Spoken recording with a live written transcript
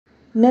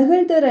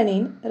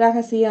நெகிழ்திறனின்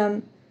ரகசியம்.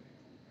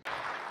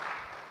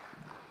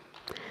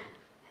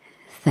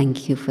 Thank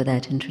you for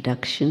that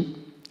introduction.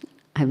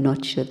 I'm not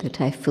sure that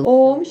I feel.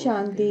 ஓம்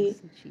சாந்தி.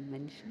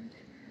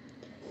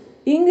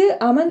 இங்கு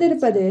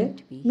அமர்ந்திருப்பது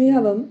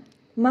மிகவும்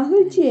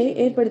மகிழ்ச்சியை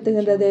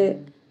ஏற்படுத்துகின்றது.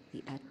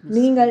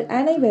 நீங்கள்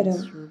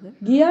அனைவரும்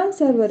கியான்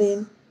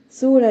சர்வரின்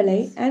சூழலை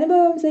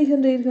அனுபவம்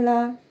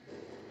செய்கின்றீர்களா?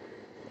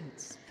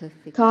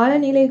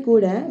 காலநிலை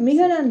கூட மிக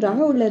நன்றாக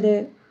உள்ளது.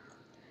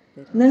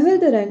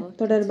 நெகிழ்திறன்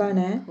தொடர்பான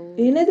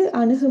எனது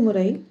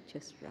அணுகுமுறை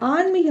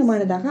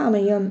ஆன்மீகமானதாக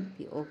அமையும்.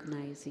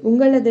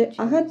 உங்களது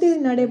அகத்தில்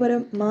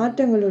நடைபெறும்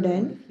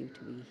மாற்றங்களுடன்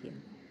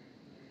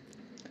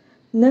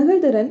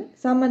நெகிழ்திறன்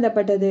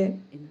சம்பந்தப்பட்டது.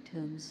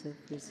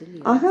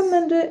 அகம்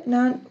என்று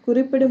நான்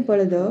குறிப்பிடும்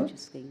பொழுதோ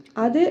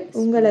அது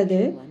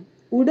உங்களது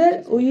உடல்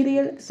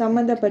உயிரியல்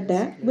சம்பந்தப்பட்ட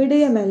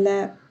விடயமல்ல,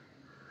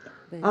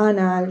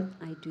 ஆனால்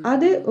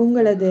அது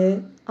உங்களது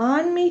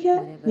ஆன்மீக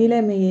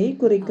நிலைமையை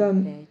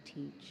குறிக்கும்.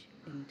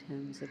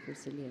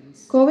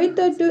 கோவிட்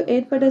தொற்று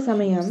ஏற்பட்ட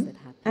சமயம்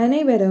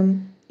அனைவரும்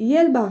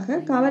இயல்பாக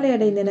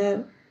கவலையடைந்தனர்.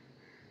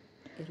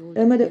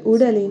 எமது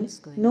உடலின்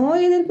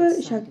நோய் எதிர்ப்பு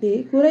சக்தி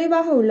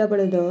குறைவாக உள்ள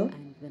பொழுதோ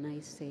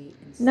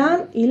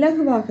நாம்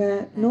இலகுவாக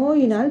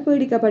நோயினால்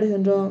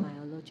பீடிக்கப்படுகின்றோம்.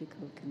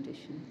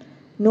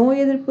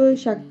 நோய் எதிர்ப்பு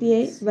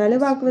சக்தியை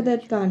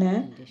வலுவாக்குவதற்கான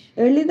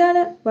எளிதான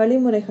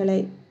வழிமுறைகளை,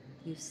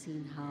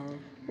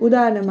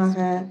 உதாரணமாக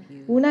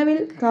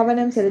உணவில்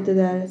கவனம்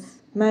செலுத்துதல்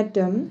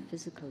மற்றும்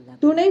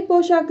துணை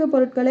போஷாக்கு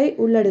பொருட்களை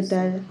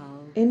உள்ளெடுத்தல்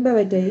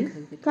என்பவற்றை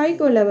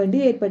கைக்கொள்ள வேண்டி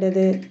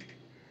ஏற்பட்டது.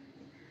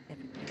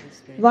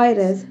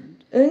 வைரஸ்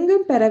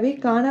எங்கும் பரவி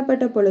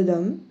காணப்பட்ட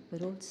பொழுதும்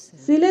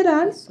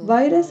சிலரால்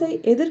வைரஸை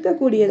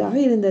எதிர்க்கக்கூடியதாக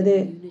இருந்தது.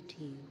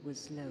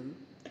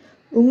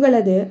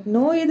 உங்களது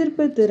நோய்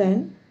எதிர்ப்பு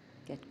திறன்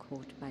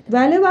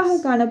வலுவாக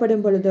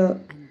காணப்படும் பொழுதோ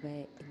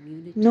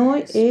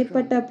நோய்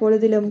ஏற்பட்ட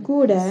பொழுதிலும்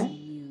கூட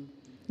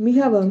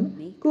மிகவும்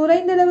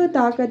குறைந்தளவு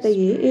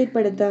தாக்கத்தையே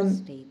ஏற்படுத்தும்.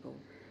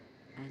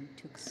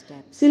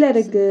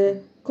 சிலருக்கு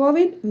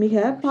கோவிட்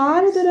மிக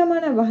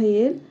பாரதூரமான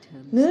வகையில்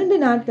நீண்ட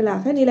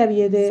நாட்களாக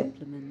நிலவியது.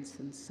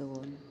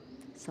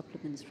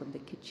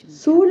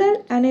 சூழல்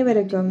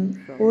அனைவருக்கும்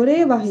ஒரே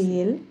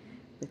வகையில்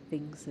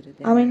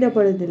அமைந்த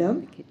பொழுதிலும்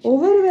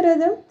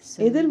ஒவ்வொருவரதும்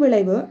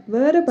எதிர்விளைவு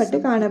வேறுபட்டு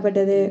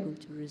காணப்பட்டது.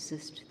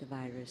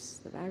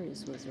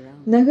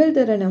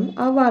 நெகிழ்திறனும்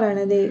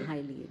அவ்வாறானதே.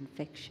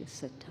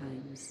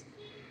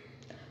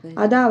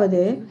 அதாவது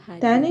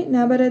தனி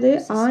நபரது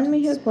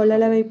ஆன்மீக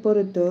கொள்ளளவை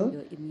பொறுத்து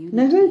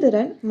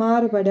நெகிழ்திறன்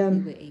மாறுபடும்.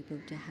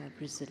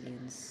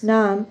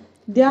 நாம்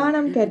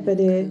தியானம்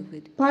கேட்பது,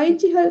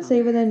 பயிற்சிகள்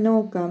செய்வதன்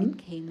நோக்கம்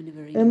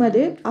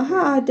எமது அக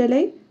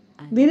ஆற்றலை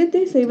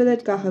விருத்தி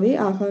செய்வதற்காகவே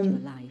ஆகும்.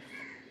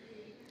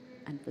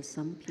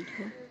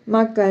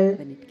 மக்கள்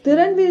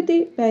திறன் விருத்தி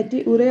பற்றி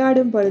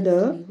உரையாடும் பொழுது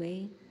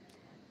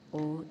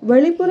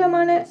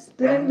வெளிப்புறமான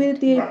திறன்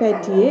விருத்தியை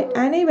பற்றியே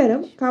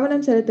அனைவரும்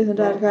கவனம்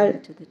செலுத்துகின்றார்கள்.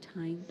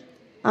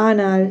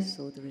 ஆனால்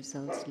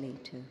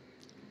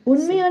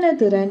உண்மையான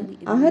திறன்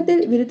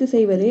அகத்தில் விருத்தி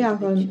செய்வதே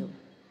ஆகும்.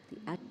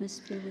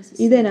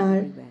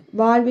 இதனால்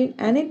வாழ்வின்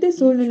அனைத்து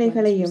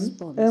சூழ்நிலைகளையும்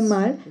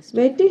எம்மால்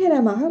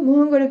வெற்றிகரமாக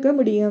முகங்கொடுக்க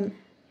முடியும்.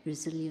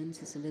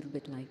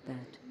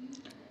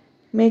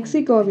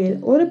 மெக்சிகோவில்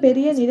ஒரு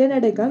பெரிய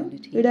நிலநடுக்கம்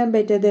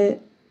இடம்பெற்றது.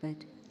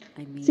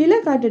 சில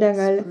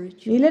கட்டிடங்கள்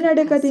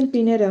நிலநடுக்கத்தின்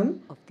பின்னரும்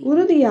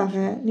உறுதியாக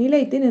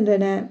நிலைத்து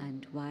நின்றன.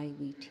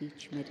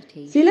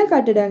 சில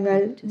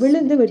கட்டிடங்கள்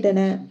விழுந்து விட்டன.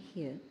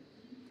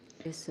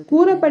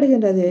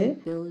 கூறப்படுகின்றது,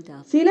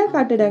 சில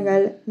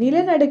கட்டிடங்கள்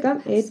நிலநடுக்கம்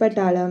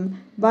ஏற்பட்டாலும்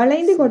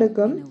வளைந்து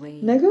கொடுக்கும்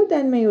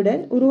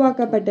நெகிழ்தன்மையுடன்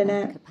உருவாக்கப்பட்டன.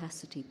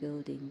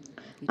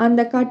 அந்த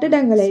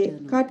கட்டிடங்களை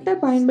கட்ட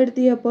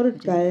பயன்படுத்திய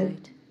பொருட்கள்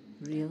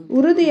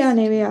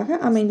உறுதியானவையாக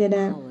அமைந்தன.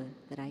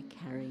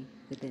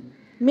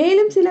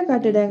 மேலும் சில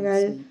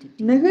கட்டிடங்கள்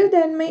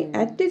நெகிழ்தன்மை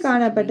அற்று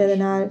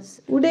காணப்பட்டதனால்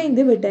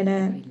உடைந்து விட்டன.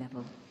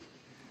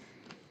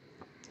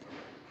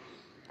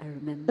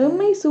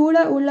 எம்மை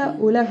சூழ உள்ள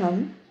உலகம்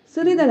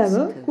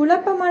சிறிதளவு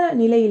குழப்பமான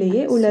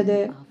நிலையிலேயே உள்ளது.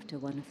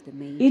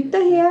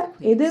 இத்தகைய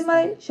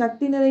எதிர்மறை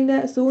சக்தி நிறைந்த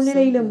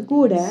சூழ்நிலையிலும்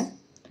கூட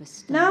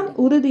நாம்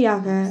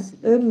உறுதியாக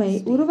எம்மை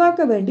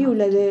உருவாக்க வேண்டி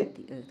உள்ளது.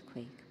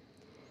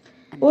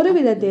 ஒரு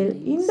விதத்தில்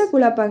இந்த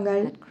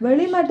குழப்பங்கள்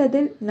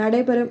வெளிமட்டத்தில்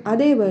நடைபெறும்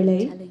அதே வேளை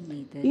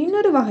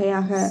இன்னொரு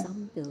வகையாக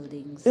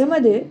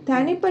எமது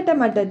தனிப்பட்ட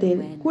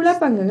மட்டத்தில்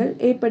குழப்பங்கள்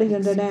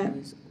ஏற்படுகின்றன.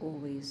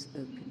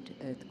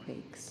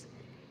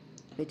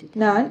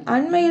 நான்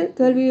அண்மையில்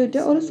கேள்வியுற்ற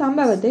ஒரு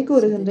சம்பவத்தை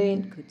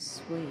கூறுகின்றேன்.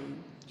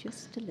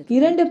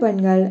 2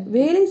 பெண்கள்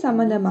வேலை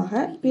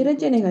சம்பந்தமாக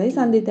பிரச்சனைகளை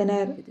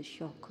சந்தித்தனர்.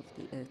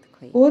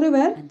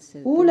 ஒருவர்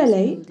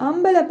ஊழலை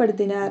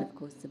அம்பலப்படுத்தினார்,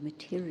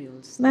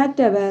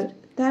 மற்றவர்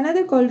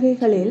தனது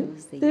கொள்கைகளில்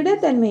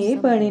திடத்தன்மையை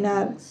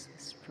பேணினார்.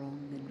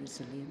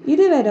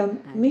 இருவரும்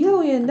மிக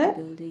உயர்ந்த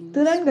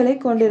திறன்களை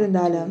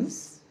கொண்டிருந்தாலும்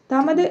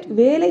தமது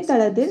வேலை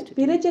தளத்தில்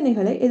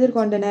பிரச்சனைகளை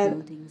எதிர்கொண்டனர்.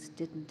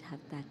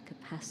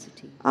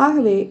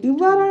 ஆகவே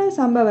இவ்வாறான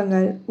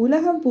சம்பவங்கள்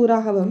உலகம்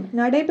பூராகவும்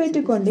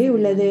நடைபெற்று கொண்டே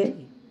உள்ளது.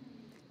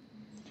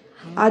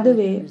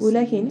 அதுவே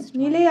உலகின்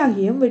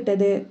நிலையாகியும்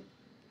விட்டது.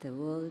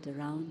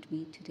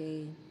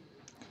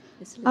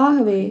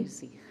 ஆகவே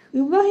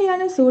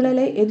இவ்வகையான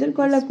சூழலை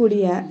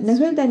எதிர்கொள்ளக்கூடிய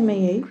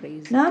நெகிழ்தன்மையை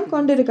நாம்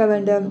கொண்டிருக்க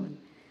வேண்டும்.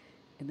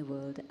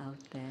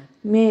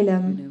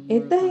 மேலும்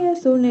எத்தகைய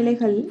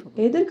சூழ்நிலைகள்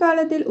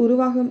எதிர்காலத்தில்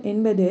உருவாகும்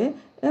என்பது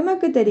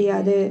எமக்கு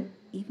தெரியாது.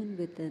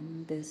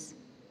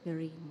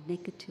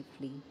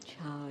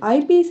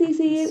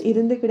 ஐபிசிசியில்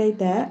இருந்து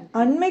கிடைத்த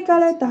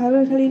அண்மைக்கால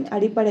தகவல்களின்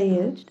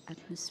அடிப்படையில்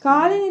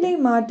காலநிலை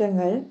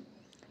மாற்றங்கள்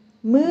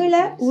மீள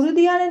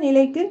உறுதியான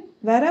நிலைக்கு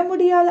வர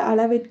முடியாத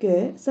அளவிற்கு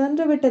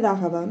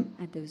சென்றுவிட்டதாகவும்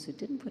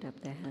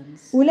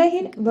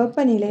உலகின்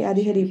வெப்பநிலை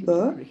அதிகரிப்பு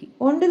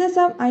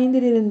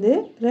 1.5 to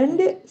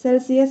 2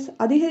 செல்சியஸ்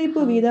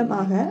அதிகரிப்பு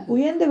வீதமாக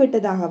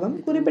உயர்ந்துவிட்டதாகவும்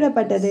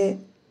குறிப்பிடப்பட்டது.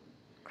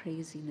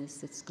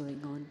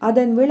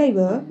 அதன்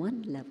விளைவு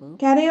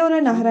கரையோர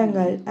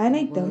நகரங்கள்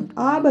அனைத்தும்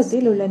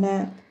ஆபத்தில் உள்ளன.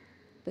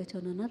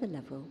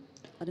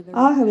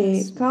 ஆகவே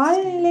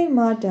காலநிலை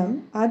மாற்றம்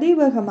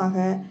அதிவேகமாக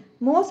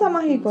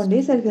மோசமாகிக் கொண்டே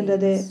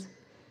செல்கின்றது.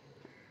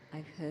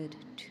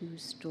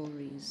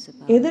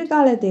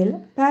 எதிர்காலத்தில்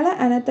பல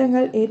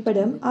அனர்த்தங்கள்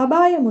ஏற்படும்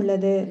அபாயம்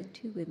உள்ளது.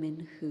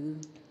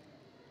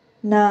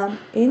 நாம்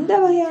எந்த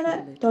வகையான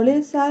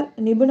தொழில்சார்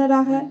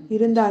நிபுணராக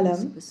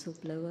இருந்தாலும்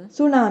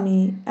சுனாமி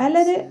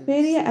அல்லது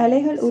பெரிய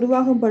அலைகள்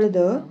உருவாகும்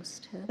பொழுது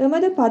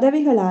எமது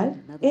பதவிகளால்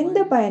எந்த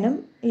பயனும்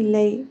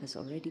இல்லை.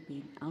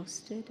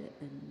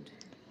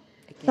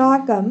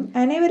 தாக்கம்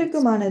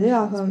அனைவருக்குமானது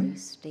ஆகும்.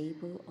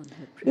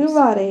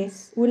 இவ்வாறே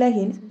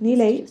உலகின்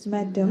நிலை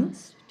மற்றும்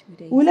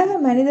உலக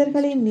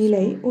மனிதர்களின்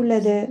நிலை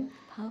உள்ளது.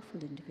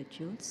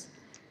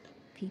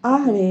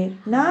 ஆகவே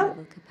நாம்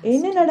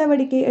என்ன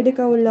நடவடிக்கை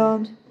எடுக்க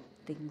உள்ளோம்?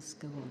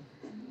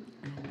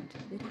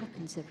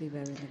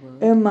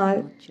 எம்மால்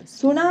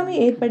சுனாமி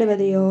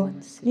ஏற்படுவதையோ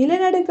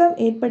நிலநடுக்கம்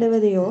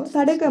ஏற்படுவதையோ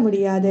தடுக்க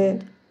முடியாது.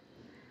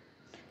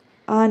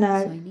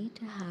 ஆனால்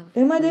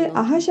எமது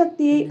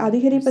அகசக்தியை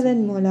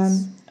அதிகரிப்பதன் மூலம்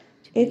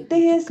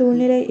எத்தகைய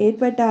சூழ்நிலை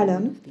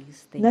ஏற்பட்டாலும்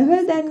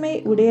நெகிழ்தன்மை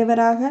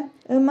உடையவராக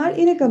எம்மால்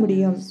இருக்க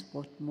முடியும்.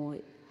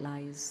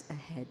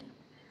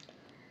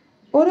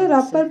 ஒரு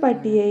ரப்பர்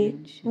பட்டியை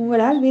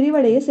உங்களால்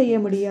விரிவடைய செய்ய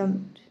முடியும்.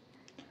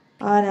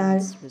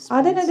 ஆனால்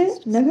அதனது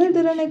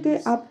நெகிழ்திறனுக்கு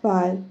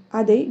அப்பால்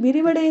அதை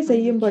விரிவடைய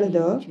செய்யும்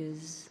பொழுதோ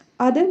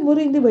அது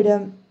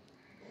முறிந்துவிடும்.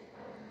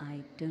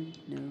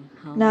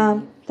 நாம்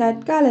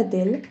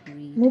தற்காலத்தில்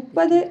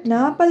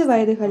 30-40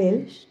 வயதுகளில்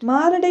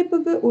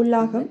மாரடைப்புக்கு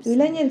உள்ளாகும்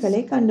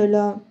இளைஞர்களை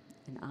கண்டுள்ளோம்.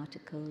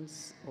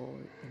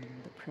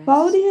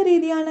 பௌதிக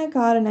ரீதியான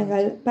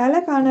காரணங்கள்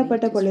பல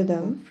காணப்பட்ட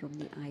பொழுதும்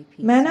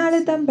மன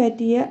அழுத்தம்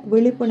பற்றிய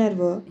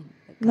விழிப்புணர்வு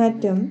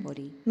மற்றும்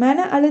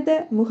மன அழுத்த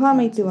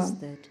முகாமைத்துவம்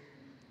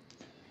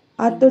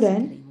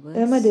அத்துடன்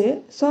எமது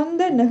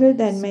சொந்த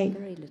நெகிழ்தன்மை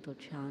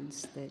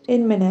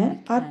என்பன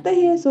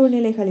அத்தகைய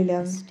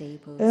சூழ்நிலைகளிலும்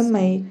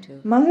எம்மை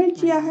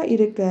மகிழ்ச்சியாக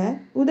இருக்க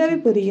உதவி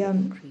புரியும்.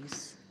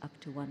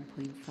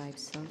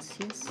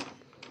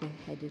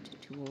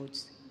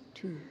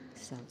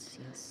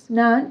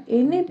 நான்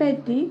என்னை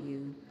பற்றி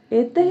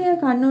எத்தகைய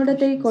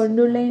கண்ணோட்டத்தை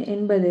கொண்டுள்ளேன்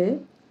என்பது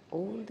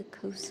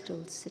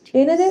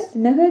எனது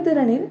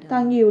நெகிழ்திறனில்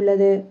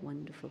தங்கியுள்ளது.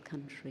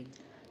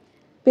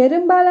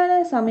 பெரும்பாலான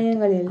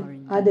சமயங்களில்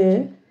அது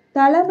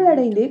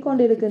தளம்பலடைந்தே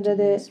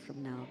கொண்டிருக்கின்றது.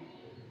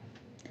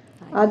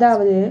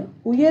 அதாவது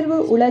உயர்வு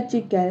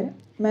உளச்சிக்கல்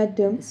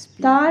மற்றும்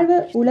தாழ்வு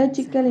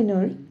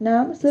உளச்சிக்கலினுள்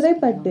நாம்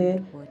சிறைப்பட்டு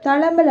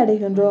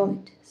தளம்பலடைகின்றோம்.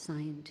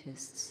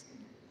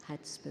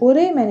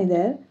 ஒரே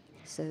மனிதர்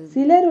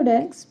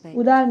சிலருடன்,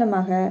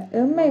 உதாரணமாக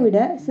எம்மை விட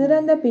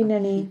சிறந்த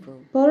பின்னணி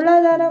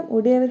பொருளாதாரம்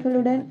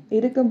உடையவர்களுடன்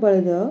இருக்கும்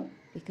பொழுதோ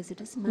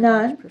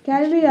நான்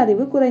கல்வி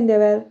அறிவு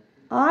குறைந்தவர்,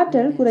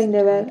 ஆற்றல்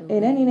குறைந்தவர்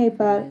என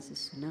நினைப்பார்.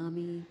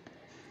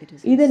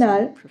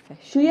 இதனால்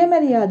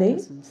சுயமரியாதை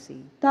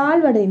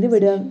தாழ்வடைந்து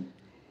விடும்.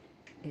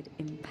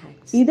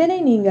 இதனை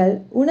நீங்கள்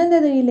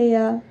உணர்ந்தது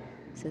இல்லையா?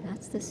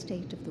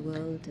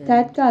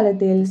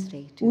 தற்காலத்தில்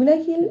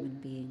உலகில்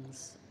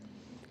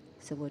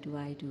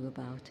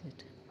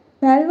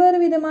பல்வேறு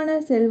விதமான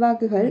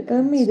செல்வாக்குகள்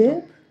எம்மீது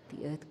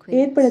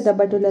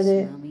ஏற்படுத்தப்பட்டுள்ளது.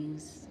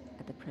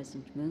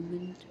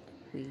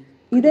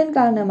 இதன்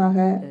காரணமாக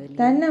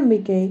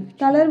தன்னம்பிக்கை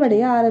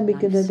தளர்வடைய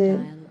ஆரம்பிக்கின்றது.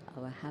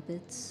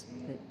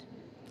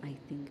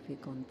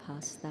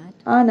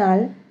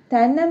 ஆனால்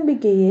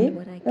தன்னம்பிக்கையே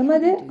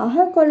எமது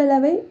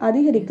அகக்கொள்ளளவை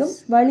அதிகரிக்கும்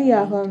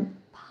வழியாகும்.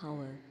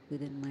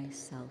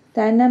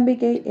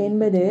 தன்னம்பிக்கை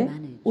என்பது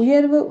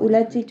உயர்வு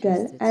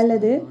உளச்சிக்கல்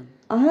அல்லது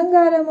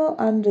அகங்காரமோ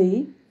அன்றி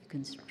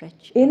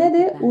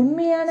எனது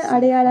உண்மையான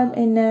அடையாளம்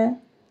என்ன?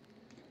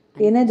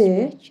 எனது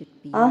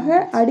அக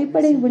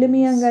அடிப்படை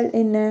விழுமியங்கள்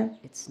என்ன?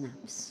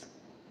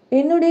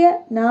 என்னுடைய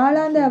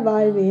நாளாந்த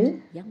வாழ்வில்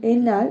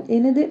என்னால்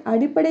எனது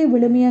அடிப்படை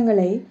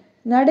விழுமியங்களை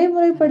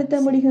நடைமுறைப்படுத்த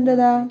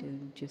முடிகின்றதா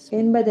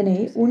என்பதனை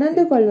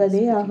உணர்ந்து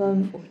கொள்வதே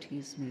ஆகும்.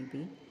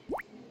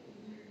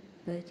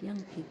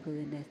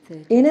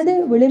 எனது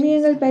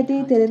விழுமியங்கள் பற்றி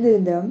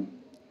தெரிந்திருந்தும்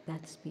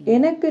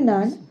எனக்கு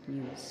நான்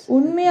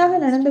உண்மையாக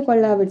நடந்து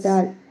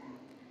கொள்ளாவிட்டால்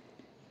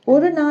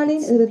ஒரு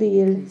நாளின்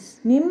இறுதியில்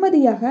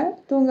நிம்மதியாக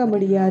தூங்க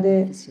முடியாது.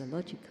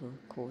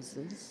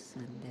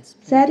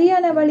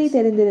 சரியான வழி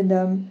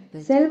தெரிந்திருந்தும்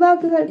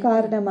செல்வாக்குகள்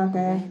காரணமாக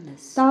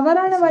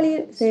தவறான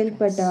வழியில்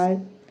செயல்பட்டால்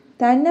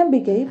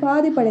தன்னம்பிக்கை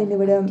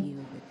பாதிப்படைந்துவிடும்.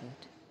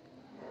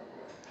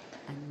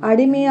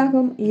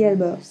 அடிமையாகும்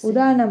இயல்பு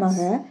உதாரணமாக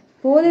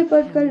போதைப்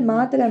பொருட்கள்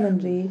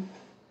மாத்திரமின்றி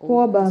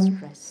கோபம்,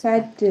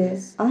 பற்று,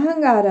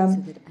 அகங்காரம்,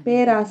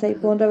 பேராசை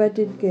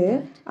போன்றவற்றிற்கு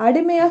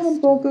அடிமையாகும்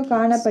போக்கு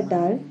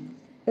காணப்பட்டால்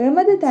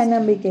எமது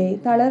தன்னம்பிக்கை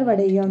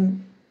தளர்வடையும்.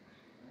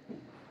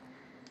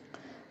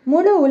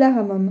 முழு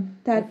உலகமும்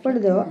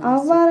தற்பொழுதோ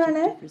அவ்வாறான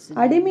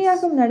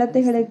அடிமையாகும்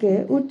நடத்தைகளுக்கு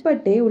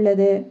உட்பட்டே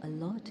உள்ளது.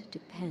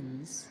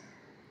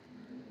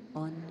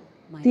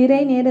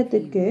 திரை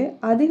நேரத்திற்கு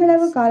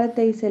அதிகளவு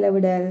காலத்தை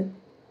செலவிடல்.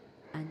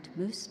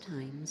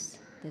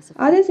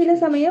 அது சில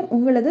சமயம்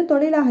உங்களது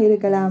தொழிலாக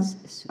இருக்கலாம்.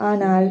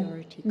 ஆனால்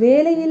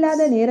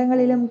வேலையில்லாத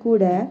நேரங்களிலும்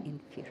கூட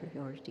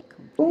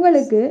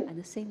உங்களுக்கு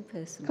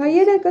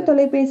கையடக்க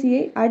தொலைபேசியை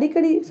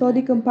அடிக்கடி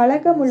சோதிக்கும்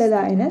பழக்கம்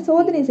உள்ளதா என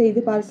சோதனை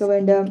செய்து பார்க்க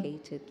வேண்டும்.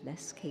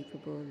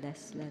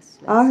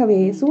 ஆகவே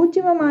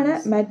சூட்சுமமான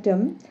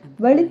மற்றும்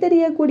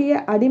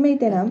வெளித்தெரியக்கூடிய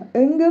அடிமைத்தனம்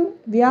எங்கும்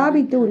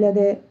வியாபித்து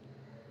உள்ளது.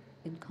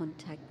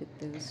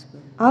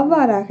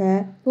 அவ்வாறாக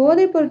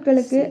போதைப்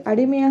பொருட்களுக்கு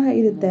அடிமையாக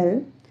இருத்தல்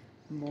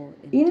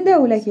இந்த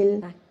உலகில்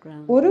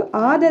ஒரு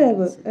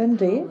ஆதரவு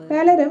என்றே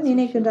பலரும்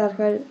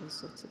நினைக்கின்றார்கள்.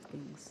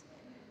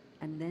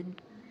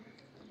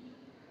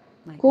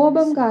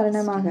 கோபம்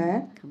காரணமாக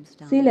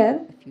சிலர்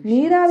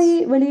நீராவியை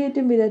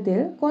வெளியேற்றும்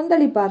விதத்தில்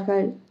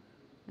கொந்தளிப்பார்கள்.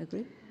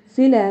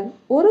 சிலர்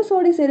ஒரு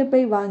சோடி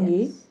செருப்பை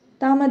வாங்கி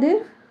தமது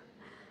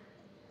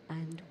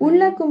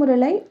உள்ள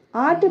குமுறலை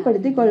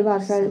ஆற்றுப்படுத்திக்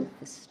கொள்வார்கள்.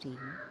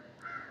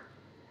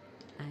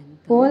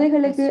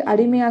 போதைகளுக்கு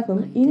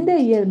அடிமையாகும் இந்த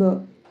இயல்பு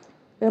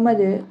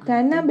எமது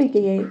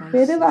தன்னம்பிக்கையை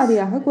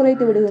பெருவாரியாக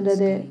குறைத்து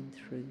விடுகின்றது.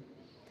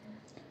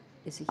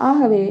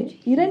 ஆகவே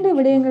 2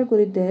 விடயங்கள்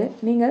குறித்து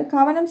நீங்கள்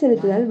கவனம்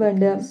செலுத்துதல்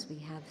வேண்டும்.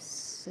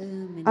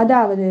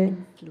 அதாவது,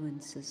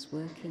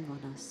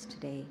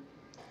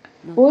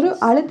 ஒரு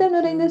அழுத்தம்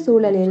நிறைந்த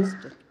சூழலில்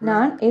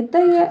நான்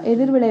எத்தகைய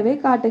எதிர்விளைவை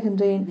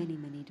காட்டுகின்றேன்,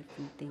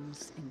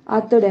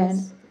 அத்துடன்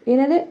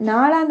எனது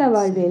நாளாந்த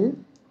வாழ்வில்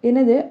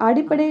எனது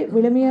அடிப்படை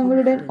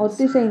விழுமியங்களுடன்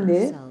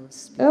ஒத்திசைந்து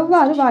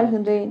எவ்வாறு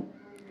வாழ்கின்றேன்.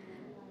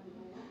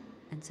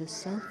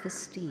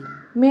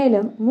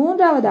 மேலும்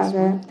 3வதாக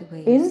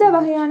எந்த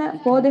வகையான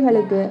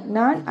போதைகளுக்கு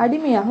நான்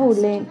அடிமையாக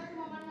உள்ளேன்.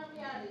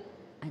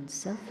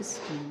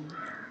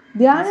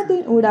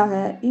 தியானத்தின் ஊடாக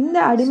இந்த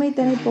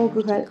அடிமைத்தனை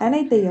போக்குகள்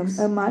அனைத்தையும்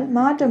எம்மால்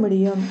மாற்ற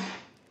முடியும்.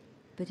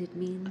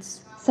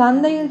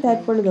 சந்தையில்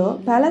தற்பொழுதோ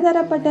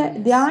பலதரப்பட்ட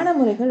தியான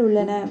முறைகள்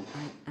உள்ளன.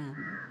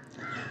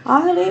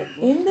 ஆகவே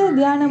எந்த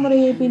தியான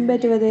முறையை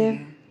பின்பற்றுவது?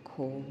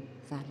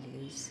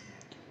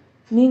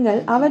 நீங்கள்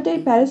அவற்றை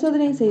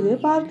பரிசோதனை செய்து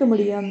பார்க்க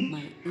முடியும்.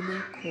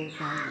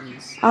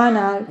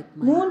 ஆனால்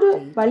 3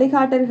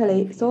 வழிகாட்டல்களை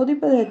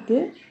சோதிப்பதற்கு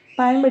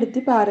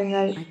பயன்படுத்தி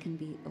பாருங்கள்.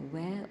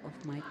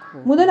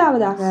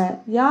 முதலாவதாக,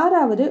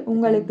 யாராவது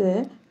உங்களுக்கு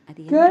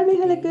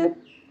கேள்விகளுக்கு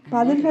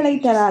பதில்களை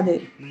தராது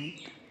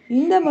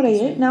இந்த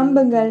முறையை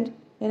நம்புங்கள்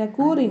என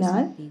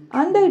கூறினால்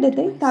அந்த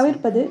இடத்தை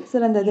தவிர்ப்பது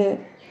சிறந்தது.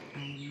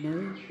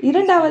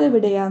 2வது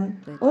விடயம்,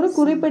 ஒரு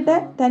குறிப்பிட்ட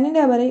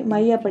தனிநபரை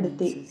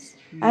மையப்படுத்தி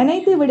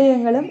அனைத்து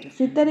விடயங்களும்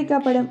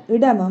சித்தரிக்கப்படும்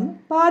இடமும்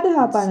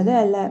பாதுகாப்பானது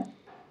அல்ல.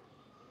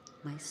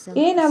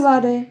 ஏன்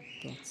அவ்வாறு?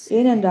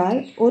 ஏனென்றால்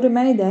ஒரு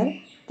மனிதர்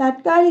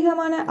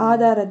தற்காலிகமான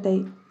ஆதாரத்தை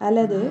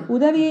அல்லது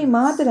உதவியை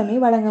மாத்திரமே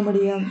வழங்க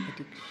முடியும்.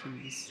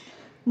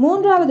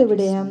 3வது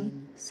விடயம்,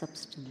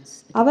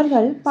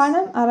 அவர்கள்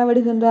பணம்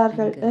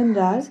அறவிடுகின்றார்கள்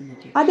என்றால்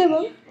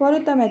அதுவும்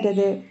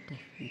பொருத்தமற்றது.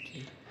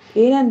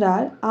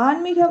 ஏனென்றால்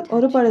ஆன்மீகம்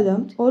ஒரு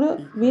பொழுதும் ஒரு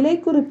விலை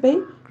குறிப்பை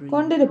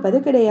கொண்டிருப்பது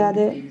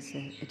கிடையாது.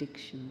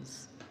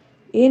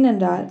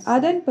 ஏனென்றால்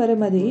அதன்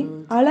பெறுமதி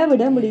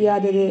அளவிட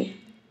முடியாதது.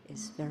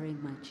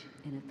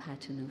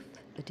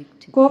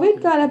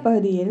 கோவிட் கால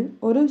பகுதியில்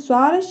ஒரு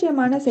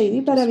சுவாரஸ்யமான செய்தி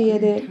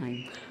பரவியது.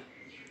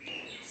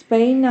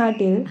 ஸ்பெயின்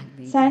நாட்டில்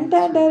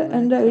சாண்டண்டர்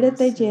என்ற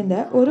இடத்தைச் சேர்ந்த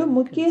ஒரு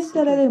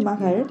முக்கியஸ்தரது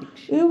மகள்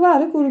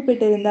இவ்வாறு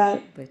குறிப்பிட்டிருந்தார்.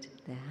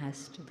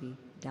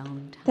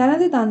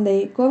 தனது தந்தை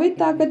கோவிட்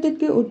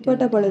தாக்கத்திற்கு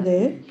உட்பட்ட பொழுது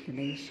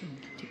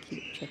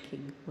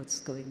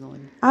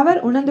அவர்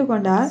உணர்ந்து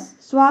கொண்டார்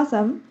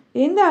சுவாசம்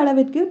எந்த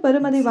அளவிற்கு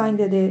பெறுமதி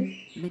வாய்ந்தது.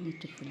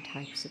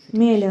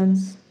 மேலும்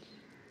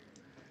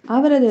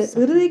அவரது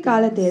இறுதி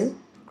காலத்தில்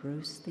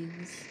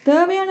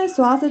தேவையான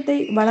சுவாசத்தை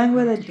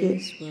வழங்குவதற்கு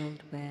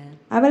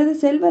அவரது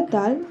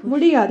செல்வத்தால்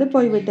முடியாது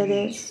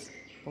போய்விட்டது.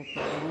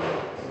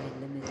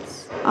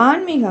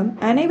 ஆன்மீகம்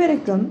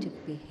அனைவருக்கும்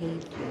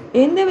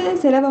எந்தவித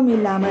செலவும்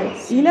இல்லாமல்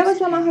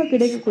இலவசமாக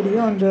கிடைக்கக்கூடிய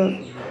ஒன்று.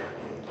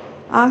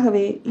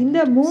 ஆகவே இந்த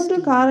 3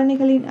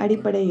 காரணிகளின்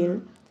அடிப்படையில்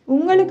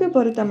உங்களுக்கு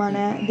பொருத்தமான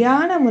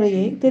தியான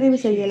முறையை தெரிவு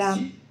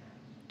செய்யலாம்.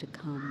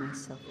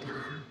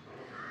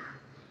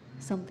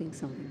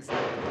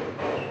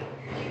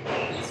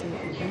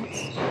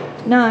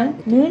 நான்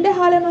நீண்ட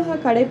காலமாக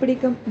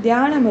கடைபிடிக்கும்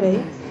தியான முறை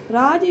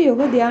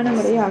ராஜயோக தியான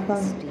முறை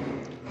ஆகும்.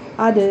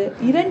 அது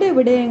 2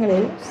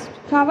 விடயங்களில்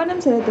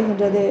கவனம்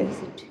செலுத்துகின்றது.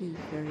 two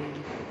very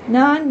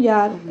நான்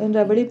யார் என்ற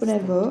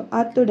விழிப்புணர்வு,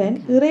 அத்துடன்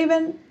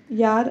இறைவன்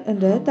யார்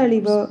என்ற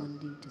தெளிவு.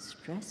 responding to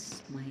stress,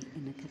 my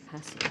inner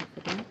capacity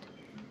for that,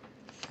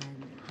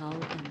 and how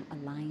I'm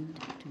aligned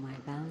to my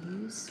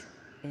values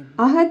in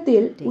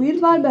அகத்தில் உயிர்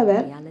day-to-day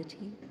வாழ்பவர் reality.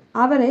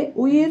 அவரை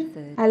உயிர்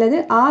அல்லது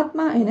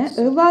ஆத்மா என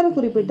எவ்வாறு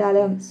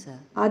குறிப்பிட்டாலும்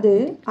அது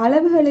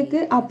அளவுகளுக்கு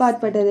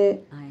அப்பாற்பட்டது.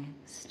 I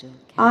still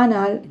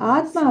ஆனால்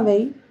ஆத்மாவை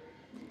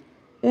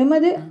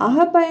எமது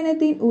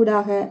அகப்பயணத்தின்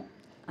ஊடாக,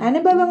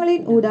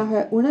 அனுபவங்களின்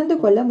ஊடாக உணர்ந்து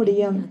கொள்ள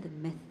முடியும். other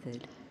method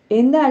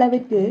எந்த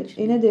அளவிற்கு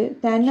எனது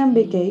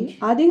தன்னம்பிக்கை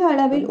அதிக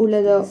அளவில்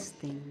உள்ளதோ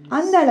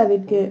அந்த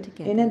அளவிற்கு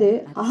எனது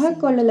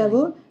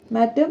அகக்கொள்ளளவு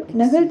மற்றும்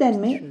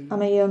நெகிழ்தன்மை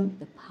அமையும்.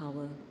 the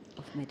power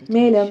of meditation.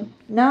 மேலும்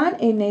நான்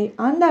என்னை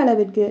அந்த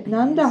அளவிற்கு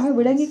நன்றாக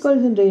விளங்கிக்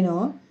கொள்கின்றேனோ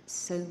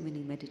So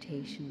many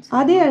meditations.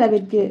 அதே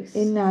அளவிற்கு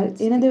என்னால்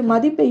எனது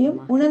மதிப்பையும்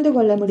உணர்ந்து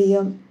கொள்ள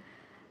முடியும்.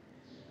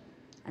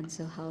 And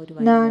so how do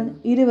I நான்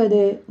know?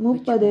 20,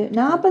 30,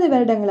 40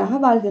 வருடங்களாக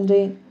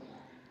வாழ்கின்றேன்.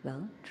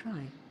 Well,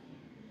 try.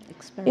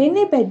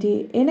 என்னை பற்றி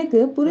எனக்கு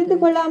புரிந்து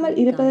கொள்ளாமல்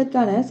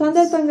இருப்பதற்கான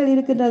சந்தர்ப்பங்கள்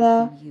இருக்கின்றதா?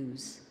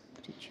 Use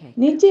to check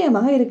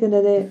நிச்சயமாக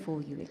இருக்கின்றது.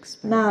 before you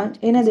experiment. நான்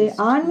எனது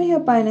ஆன்மீக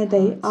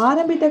பயணத்தை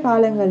ஆரம்பித்த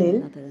காலங்களில்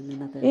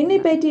என்னை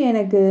பற்றி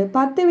எனக்கு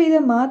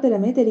 10%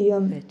 மாத்திரமே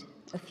தெரியும். But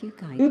a few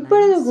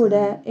இப்பொழுது guidelines கூட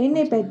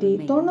என்னை பற்றி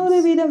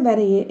 90%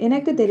 வரையே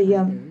எனக்கு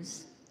தெரியும். those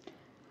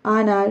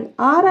ஆனால்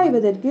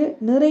ஆராய்வதற்கு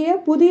நிறைய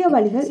புதிய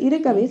வழிகள்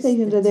இருக்கவே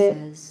செய்கின்றது.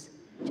 says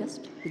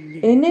just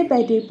believe என்னை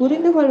பற்றி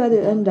புரிந்து கொள்வது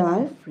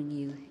என்றால் offering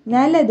you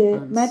நல்லது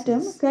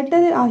மற்றும்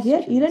கெட்டது ஆகிய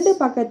 2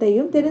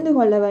 பக்கத்தையும் தெரிந்து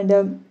கொள்ள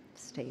வேண்டும்.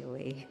 stay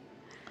away.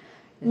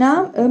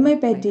 நாம் எம்மை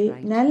பற்றி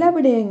நல்ல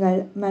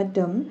விடயங்கள்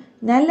மற்றும்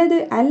நல்லது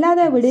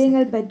அல்லாத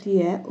விடயங்கள்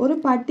பற்றிய ஒரு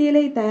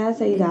பட்டியலை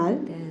தயார் செய்தால்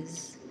There's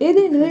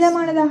எது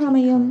நீளமானதாக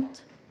அமையும்?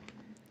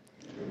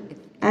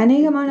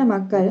 அநேகமான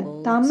மக்கள்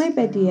தம்மை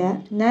பற்றிய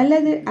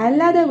நல்லது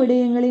அல்லாத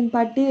விடயங்களின்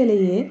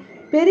பட்டியலையே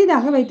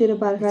பெரிதாக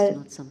வைத்திருப்பார்கள்.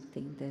 not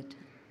something that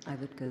I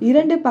would go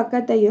 2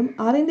 பக்கத்தையும்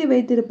அறிந்து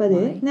வைத்திருப்பது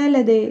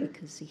நல்லதே.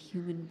 because a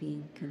human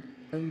being can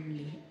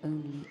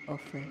only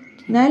offer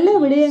நல்ல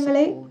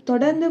விடயங்களை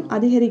தொடர்ந்தும்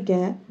அதிகரிக்க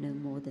no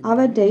more than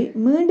அவற்றை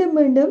மீண்டும்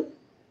மீண்டும்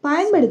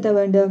பயன்படுத்த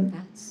வேண்டும்.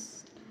 that's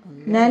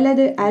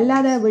நல்லது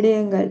அல்லாத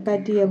விடயங்கள்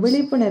பற்றிய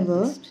விழிப்புணர்வு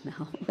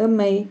now.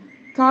 எம்மை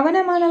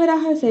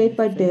கவனமானவராக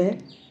செயற்பட்டு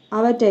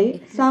அவற்றை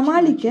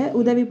சமாளிக்க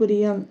உதவி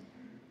புரியும்.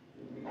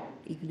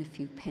 Even a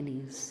few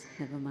pennies,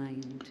 never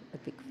mind a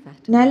big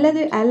fat.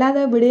 நல்லது அல்லாத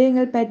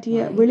விடயங்கள் பற்றிய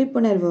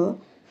விழிப்புணர்வு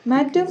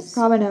மற்றும்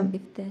கவனம்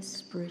If there's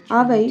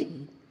அவை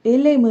spirituality,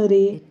 எல்லை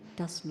மீறி it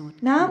does not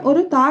நாம் carry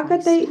ஒரு a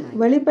தாக்கத்தை price tag.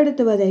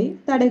 வெளிப்படுத்துவதை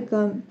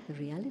தடுக்கும். The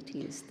reality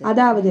is that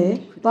அதாவது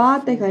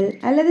வார்த்தைகள்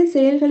அல்லது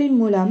செயல்களின்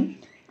மூலம்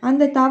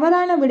அந்த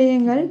தவறான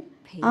விடயங்கள்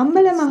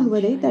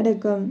அம்பலமாகுவதை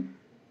தடுக்கும்.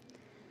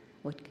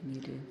 what can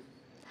you do?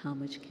 How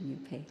much can you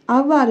pay?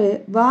 அவ்வாறு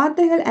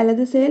வார்த்தைகள்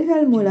அல்லது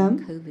செயல்கள் மூலம்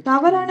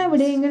தவறான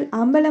விடயங்கள்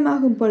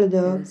அம்பலமாகும்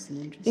பொழுது There's an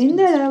interesting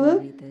எந்த அளவு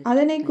story that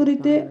அதனை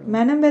குறித்து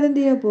மனம்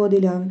வருந்திய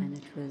போதிலும் and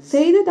it was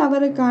செய்த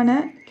தவறுக்கான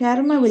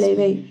கர்ம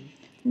விளைவை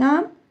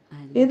நாம்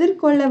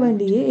எதிர்கொள்ள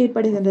வேண்டியே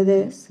ஏற்படுகின்றது.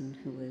 person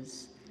who was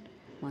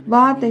one of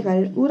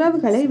வார்த்தைகள்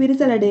உறவுகளை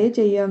விரிசலடைய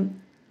செய்யும்.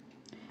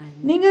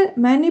 நீங்கள்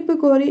மன்னிப்பு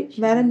கோரி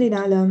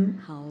வருந்தினாலும்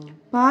how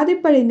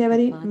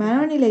பாதிப்படைந்தவரின்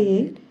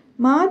மனநிலையை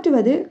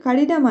மாற்றுவது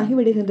கடினமாகி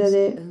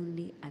விடுகின்றது.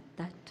 only at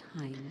that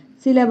time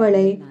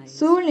சிலவேளை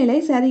சூழ்நிலை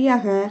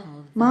சரியாக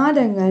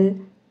மாதங்கள்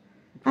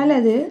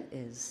அல்லது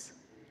is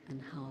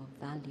and how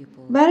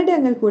valuable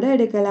வருடங்கள் கூட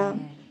எடுக்கலாம்.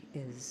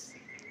 air is,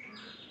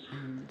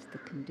 and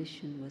the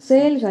condition was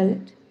செயல்கள்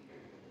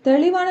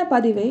தெளிவான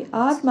பதிவை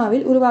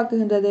ஆத்மாவில்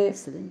உருவாக்குகின்றது.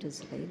 cylinders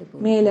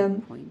available மேலும்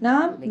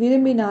நாம்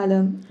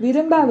விரும்பினாலும்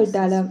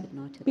விரும்பாவிட்டாலும்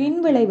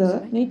பின்விளைவு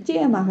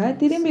நிச்சயமாக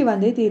திரும்பி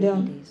வந்தே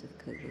தீரும். days of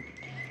COVID.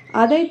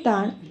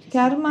 அதைத்தான்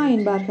கர்மா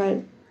என்பார்கள்.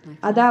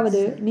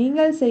 அதாவது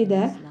நீங்கள் செய்த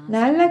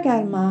நல்ல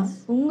கர்மா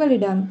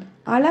உங்களிடம்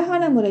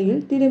அழகான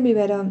முறையில் திரும்பி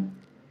வரும்.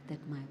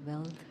 that my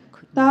wealth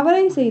could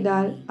தவறை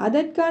செய்தால்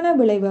அதற்கான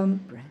விளைவும்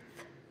breath.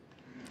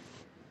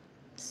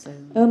 So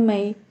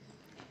எம்மை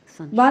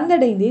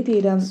வந்தடைந்தே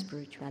தீரும்.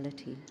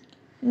 spirituality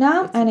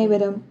நாம்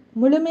அனைவரும்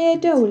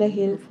முழுமையற்ற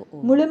உலகில்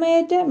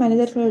முழுமையற்ற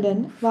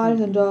மனிதர்களுடன்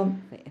வாழ்கின்றோம்.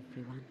 for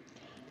everyone.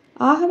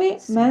 ஆகவே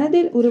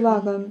மனதில்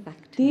உருவாகும்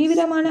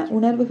தீவிரமான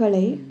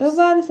உணர்வுகளை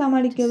எவ்வாறு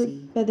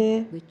சமாளிப்பது?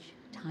 Which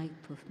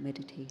type of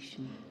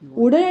meditation you want?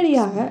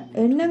 உடனடியாக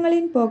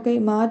எண்ணங்களின் போக்கை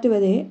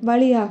மாற்றுவதே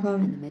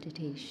வழியாகும். And the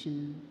meditation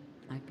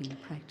I've been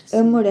practicing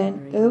எம்முடன்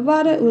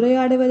எவ்வாறு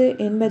உரையாடுவது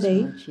என்பதை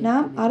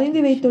நாம்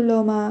அறிந்து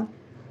வைத்துள்ளோமா?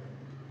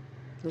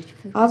 which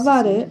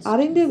அவ்வாறு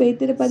அறிந்து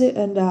வைத்திருப்பது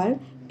என்றால்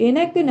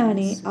எனக்கு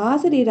நானே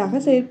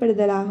ஆசிரியராக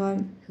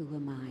செயற்படுதலாகும். who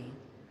am I?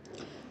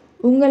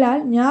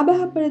 உங்களால்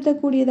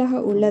ஞாபகப்படுத்தக்கூடியதாக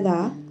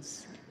உள்ளதா?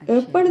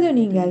 எப்பொழுது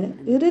நீங்கள்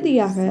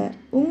இறுதியாக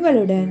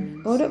உங்களுடன்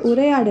ஒரு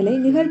உரையாடலை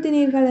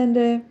நிகழ்த்தினீர்கள்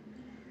என்று?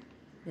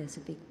 There's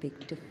a big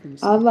difference.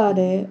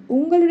 அவ்வாறு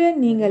உங்களுடன்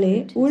நீங்களே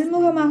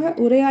உள்முகமாக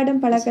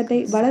உரையாடும் பழக்கத்தை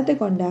வளர்த்து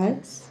கொண்டால்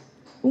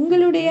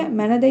உங்களுடைய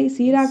மனதை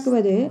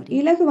சீராக்குவது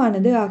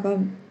இலகுவானது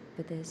ஆகும்.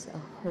 But there's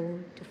a whole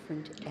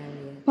different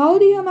area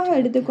பௌதிகமாக to look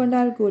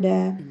எடுத்துக்கொண்டால் கூட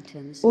at in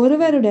terms of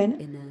ஒருவருடன்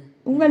the inner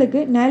உங்களுக்கு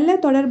நல்ல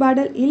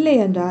தொடர்பாடல் இல்லை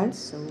என்றால்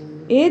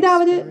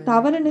ஏதாவது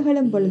தவறு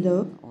நிகழும் பொழுதோ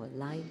or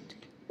light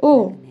ஓ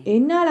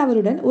என்னால்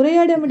அவருடன்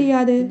உரையாட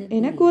முடியாது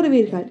என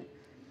கூறுவீர்கள்.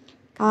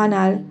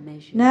 ஆனால்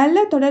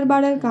நல்ல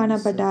தொடர்பாடல்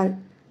காணப்பட்டால்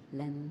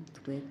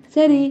length, width,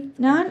 சரி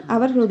நான்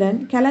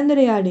அவர்களுடன்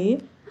கலந்துரையாடி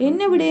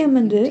என்ன விடயம்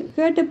என்று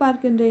கேட்டு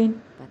பார்க்கின்றேன்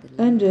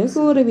என்று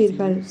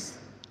கூறுவீர்கள்.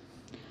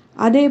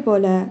 அதே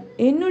போல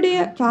என்னுடைய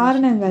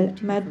காரணங்கள்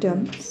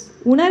மற்றும்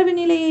உணர்வு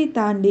நிலையை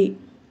தாண்டி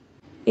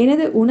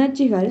எனது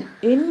உணர்ச்சிகள்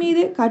என்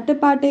மீது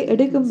கட்டுப்பாட்டை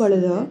எடுக்கும்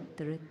பொழுதோ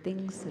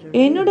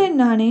என்னுடன்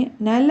நானே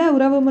நல்ல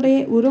உறவு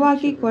முறையை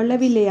உருவாக்கி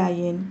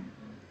கொள்ளவில்லையாயின்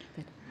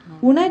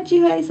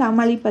உணர்ச்சிகளை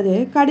சமாளிப்பது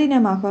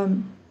கடினமாகும்.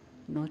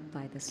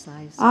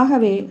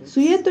 ஆகவே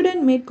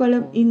சுயத்துடன்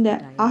மேற்கொள்ளும் இந்த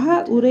அக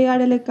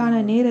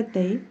உரையாடலுக்கான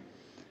நேரத்தை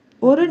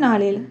ஒரு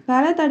நாளில்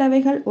பல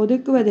தடவைகள்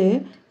ஒதுக்குவது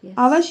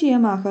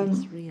அவசியமாகும்.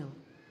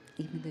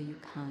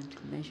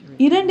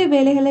 2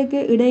 வேலைகளுக்கு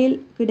இடையில்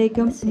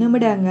கிடைக்கும்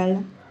நிமிடங்கள்,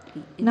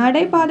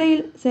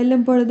 நடைபாதையில்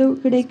செல்லும் பொழுது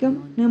கிடைக்கும்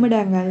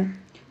நிமிடங்கள்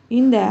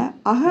இந்த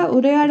அக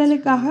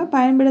உரையாடலுக்காக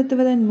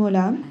பயன்படுத்துவதன்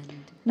மூலம்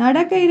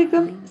நடக்க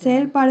இருக்கும்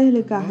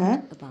செயல்பாடுகளுக்காக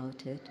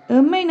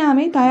எம்மை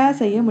நாமே தயார்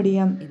செய்ய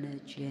முடியும்.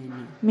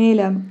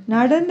 மேலும்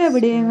நடந்த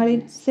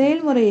விடயங்களின்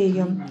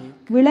செயல்முறையையும்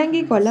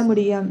விளங்கிக் கொள்ள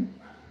முடியும்.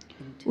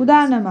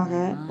 உதாரணமாக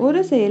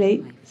ஒரு செயலை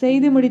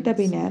செய்து முடித்த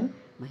பின்னர்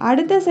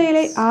அடுத்த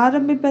செயலை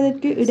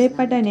ஆரம்பிப்பதற்கு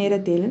இடைப்பட்ட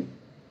நேரத்தில்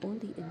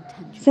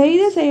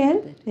செய்த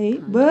செயலை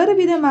வேறு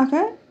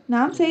விதமாக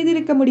நாம்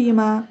செய்திருக்க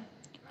முடியுமா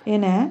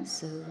என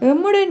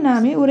எம்முடன்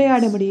நாமே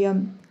உரையாட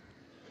முடியும்.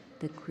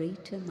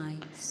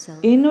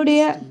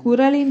 என்னுடைய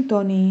குரலின்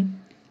தொனி,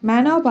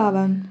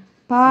 மனோபாவம்,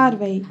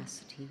 பார்வை,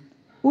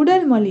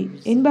 உடல் மொழி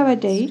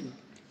என்பவற்றை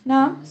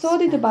நாம்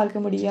சோதித்து பார்க்க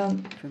முடியும்.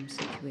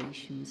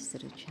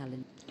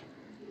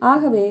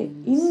 ஆகவே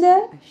இந்த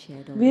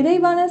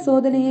விரைவான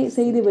சோதனையை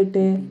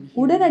செய்துவிட்டு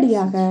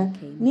உடனடியாக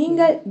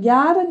நீங்கள்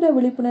யார் என்ற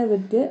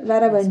விழிப்புணர்விற்கு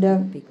வர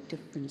வேண்டும்.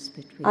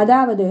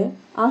 அதாவது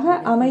அக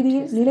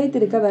அமைதியில்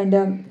நிலைத்திருக்க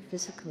வேண்டும்.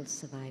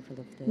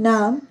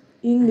 நாம்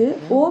இங்கு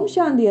ஓம்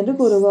சாந்தி என்று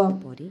கூறுவோம்.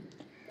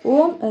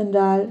 ஓம்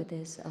என்றால்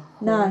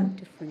நான்,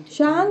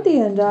 சாந்தி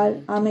என்றால்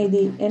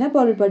அமைதி என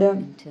பொருள்படும்.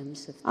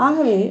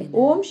 ஆகவே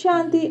ஓம்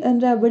சாந்தி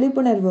என்ற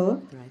விழிப்புணர்வு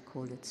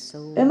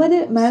எமது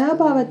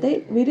மனோபாவத்தை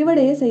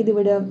விரிவடைய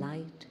செய்துவிடும்.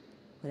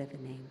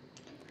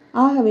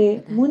 ஆகவே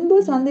முன்பு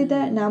சந்தித்த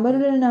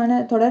நபருடனான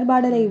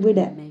தொடர்பாடலை விட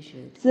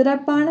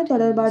சிறப்பான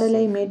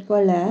தொடர்பாடலை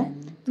மேற்கொள்ள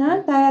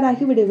நான்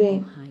தயாராகி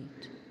விடுவேன்.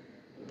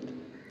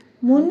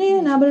 முன்னைய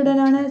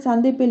நபருடனான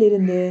சந்திப்பில்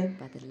இருந்து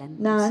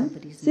நான்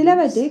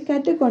சிலவற்றை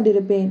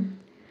கற்றுக்கொண்டிருப்பேன்.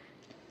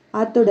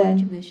 அத்துடன்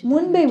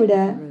முன்பை விட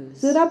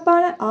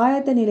சிறப்பான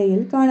ஆயத்த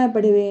நிலையில்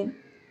காணப்படுவேன்.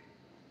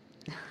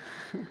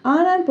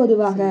 ஆனால்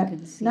பொதுவாக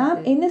நாம்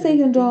என்ன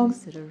செய்கின்றோம்?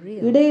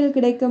 இடையில்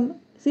கிடைக்கும்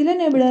சில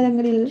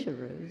நிமிடங்களில்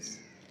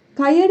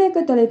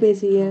கையடக்க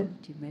தொலைபேசியில்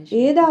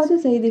ஏதாவது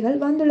செய்திகள்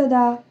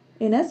வந்துள்ளதா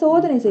என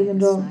சோதனை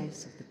செய்கின்றோம்.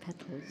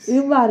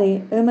 இவ்வாறே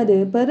எமது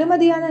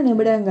பெறுமதியான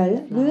நிமிடங்கள்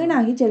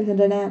வீணாகி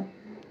செல்கின்றன.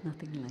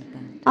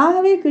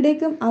 ஆகவே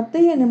கிடைக்கும்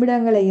அத்தகைய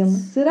நிமிடங்களையும்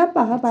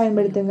சிறப்பாக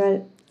பயன்படுத்துங்கள்.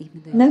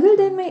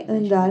 நெகிழ்தன்மை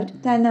என்றால்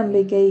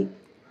தன்னம்பிக்கை.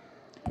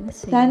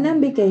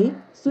 தன்னம்பிக்கை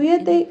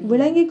சுயத்தை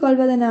விளங்கிக்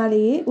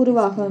கொள்வதனாலேயே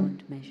உருவாகும்.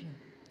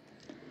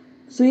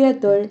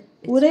 சுயத்துள்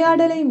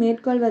உரையாடலை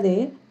மேற்கொள்வதே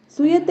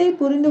சுயத்தை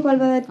புரிந்து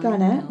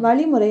கொள்வதற்கான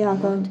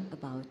வழிமுறையாகும்.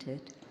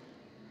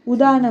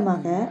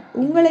 உதாரணமாக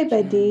உங்களை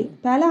பற்றி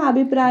பல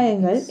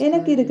அபிப்பிராயங்கள்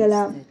எனக்கு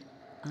இருக்கலாம்.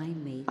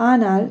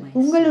 ஆனால்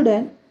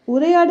உங்களுடன்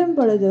உரையாடும்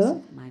பொழுது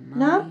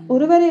நாம்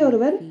ஒருவரை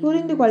ஒருவர்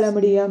புரிந்து கொள்ள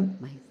முடியும்.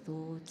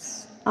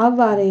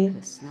 அவ்வாறே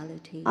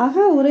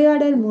அக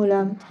உரையாடல்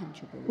மூலம்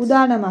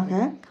உதாரணமாக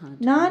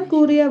நான்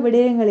கூறிய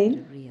விடயங்களின்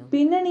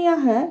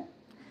பின்னணியாக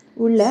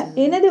உள்ள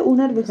எனது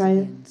உணர்வுகள்,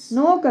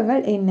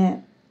 நோக்கங்கள் என்ன?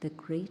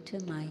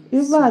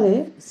 இவ்வாறு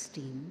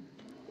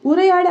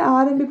உரையாட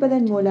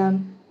ஆரம்பிப்பதன் மூலம்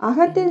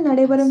அகத்தில்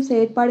நடைபெறும்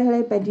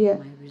செயற்பாடுகளை பற்றிய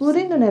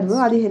புரிந்துணர்வு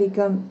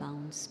அதிகரிக்கும்.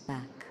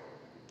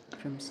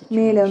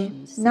 மேலும்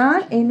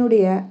நான்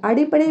என்னுடைய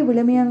அடிப்படை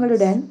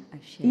விழுமியங்களுடன்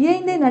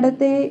இயைந்த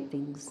நடத்தையை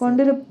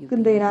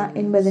கொண்டிருக்கின்றேனா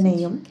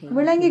என்பதனையும்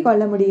விளங்கிக்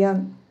கொள்ள முடியும்.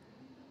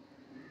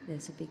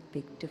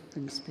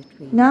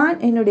 நான்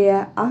என்னுடைய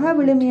அக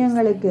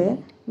விழுமியங்களுக்கு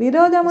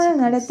விரோதமான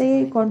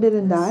நடத்தையை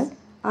கொண்டிருந்தால்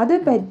அது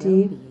பற்றி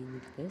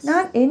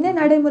நான் என்ன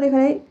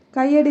நடைமுறைகளை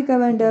கையெடுக்க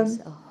வேண்டும்?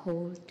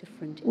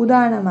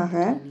 உதாரணமாக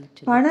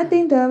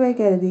பணத்தின் தேவை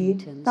கருதி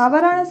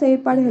தவறான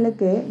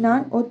செயற்பாடுகளுக்கு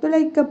நான்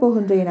ஒத்துழைக்கப்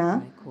போகின்றேனா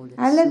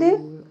அல்லது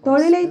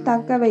தொழிலை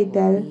தக்க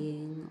வைத்தல்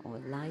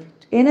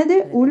எனது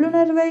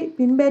உள்ளுணர்வை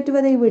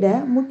பின்பற்றுவதை விட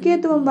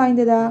முக்கியத்துவம்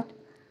வாய்ந்ததா?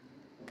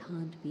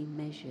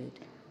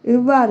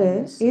 இவ்வாறு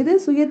எது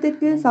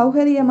சுயத்திற்கு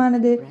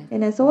சௌகரியமானது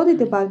என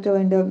சோதித்து பார்க்க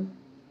வேண்டும்.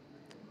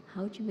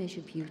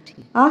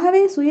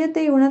 ஆகவே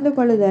சுயத்தை உணர்ந்து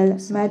கொள்ளுதல்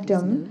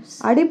மற்றும்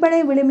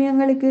அடிப்படை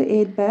விழுமியங்களுக்கு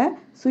ஏற்ப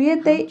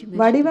சுயத்தை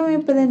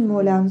வடிவமைப்பதன்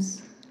மூலம்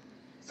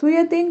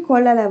சுயத்தின்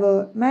கொள்ளளவு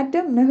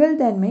மற்றும்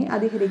நெகிழ்தன்மை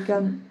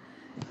அதிகரிக்கும்.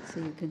 So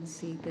you can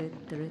see that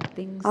there are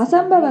things that are real.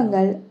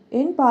 அசம்பவங்கள்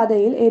என்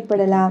பாதையில்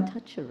ஏற்படலாம்,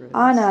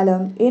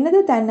 ஆனாலும் எனது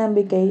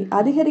தன்னம்பிக்கை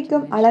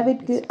அதிகரிக்கும்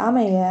அளவிற்கு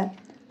அமைய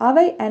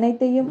அவை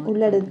அனைத்தையும்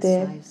உள்ளெடுத்து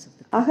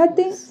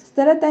அகத்தின்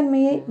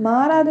ஸ்திரத்தன்மையை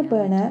மாறாது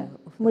பேண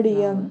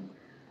முடியும்.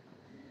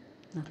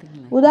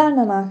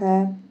 உதாரணமாக,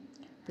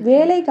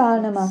 வேலை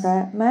காரணமாக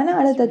மன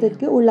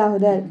அழுத்தத்திற்கு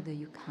உள்ளாகுதல்.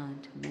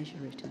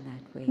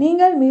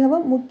 நீங்கள்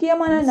மிகவும்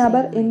முக்கியமான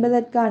நபர்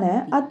என்பதற்கான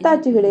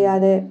அத்தாட்சி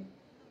கிடையாது.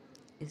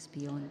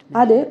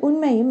 அது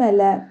உண்மையும்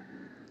அல்ல.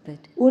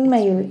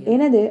 உண்மையில்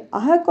எனது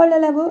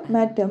அகக்கொள்ளளவு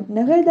மற்றும்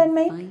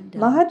நெகிழ்தன்மை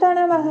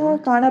மகத்தானமாக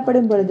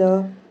காணப்படும் பொழுதோ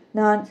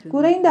நான்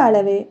குறைந்த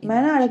அளவே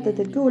மன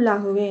அழுத்தத்திற்கு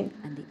உள்ளாகுவேன்.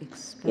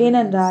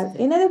 ஏனென்றால்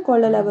எனது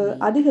கொள்ளளவு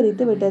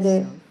அதிகரித்து விட்டது.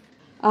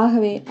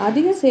 ஆகவே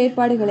அதிக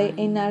செயற்பாடுகளை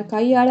என்னால்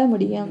கையாள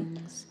முடியும்.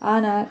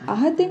 ஆனால்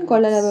அகத்தின்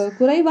கொள்ளளவு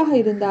குறைவாக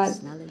இருந்தால்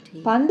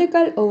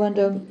பந்துக்கள்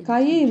ஒவ்வொன்றும்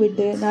கையை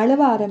விட்டு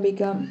நழுவ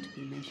ஆரம்பிக்கும்.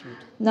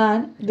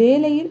 நான்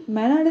வேலையில்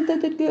மன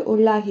அழுத்தத்திற்கு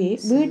உள்ளாகி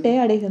வீட்டை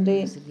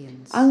அடைகின்றேன்.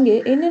 அங்கே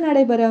என்ன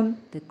நடைபெறும்?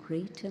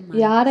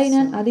 யாரை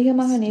நான்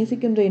அதிகமாக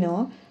நேசிக்கின்றேனோ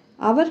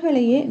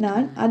அவர்களையே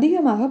நான்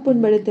அதிகமாக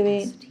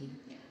புண்படுத்துவேன்.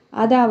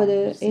 அதாவது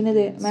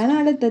எனது மன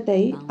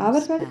அழுத்தத்தை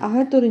அவர்கள்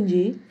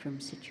அகத்துறிஞ்சி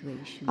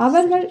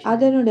அவர்கள்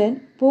அதனுடன்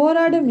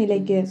போராடும்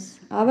நிலைக்கு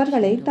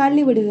அவர்களை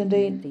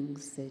தள்ளிவிடுகின்றேன்.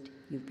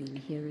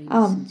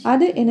 ஆம்,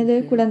 அது எனது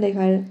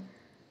குழந்தைகள்,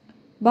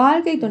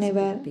 வாழ்க்கை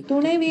துணைவர்,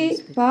 துணைவியை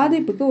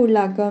பாதிப்புக்கு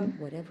உள்ளாக்கும்.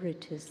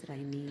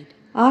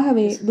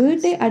 ஆகவே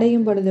வீட்டை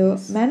அடையும் பொழுதோ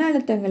மன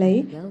அழுத்தங்களை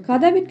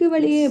கதவிற்கு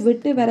வெளியே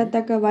விட்டு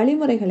வரத்தக்க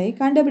வழிமுறைகளை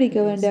கண்டுபிடிக்க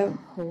வேண்டும்.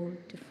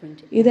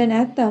 இதன்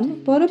அர்த்தம்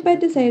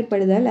பொறுப்பேற்று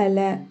செயற்படுதல் அல்ல,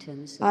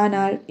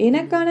 ஆனால்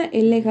எனக்கான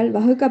எல்லைகள்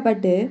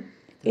வகுக்கப்பட்டு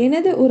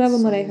எனது உறவு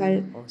முறைகள்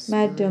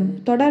மற்றும்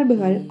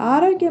தொடர்புகள்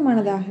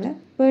ஆரோக்கியமானதாக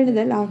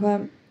பேணுதல்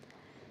ஆகும்.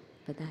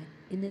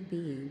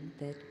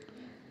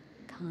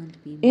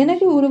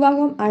 எனக்கு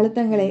உருவாகும்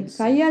அழுத்தங்களை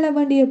கையாள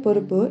வேண்டிய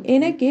பொறுப்பு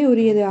எனக்கே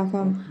உரியது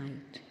ஆகும்.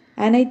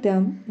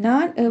 அனைத்தும்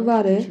நான்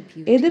எவ்வாறு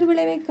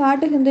எதிர்விளைவை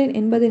காட்டுகின்றேன்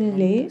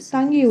என்பதனிலே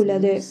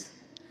தங்கியுள்ளது.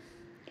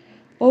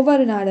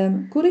 ஒவ்வொரு நாளும்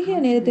குறுகிய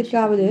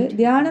நேரத்திற்காவது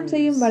தியானம்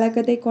செய்யும்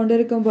வழக்கத்தை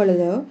கொண்டிருக்கும்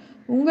பொழுதோ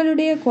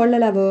உங்களுடைய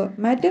கொள்ளளவு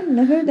மற்றும்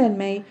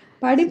நெகிழ்தன்மை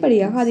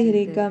படிப்படியாக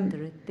அதிகரிக்கும்.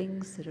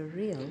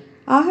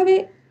 ஆகவே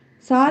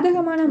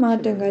சாதகமான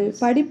மாற்றங்கள்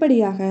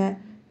படிப்படியாக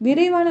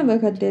விரைவான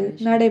வேகத்தில்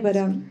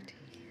நடைபெறும்.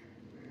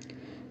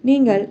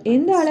 நீங்கள்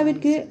எந்த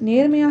அளவிற்கு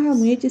நேர்மையாக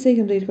முயற்சி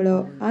செய்கின்றீர்களோ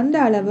அந்த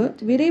அளவு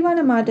விரைவான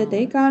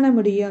மாற்றத்தை காண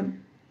முடியும்.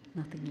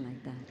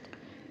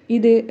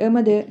 இது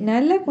எமது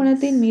நல்ல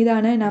குணத்தின்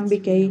மீதான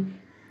நம்பிக்கை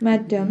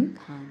மற்றும்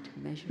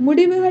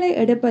முடிவுகளை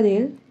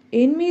எடுப்பதில்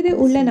என் மீது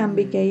உள்ள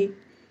நம்பிக்கை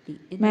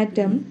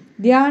மற்றும்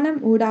தியானம்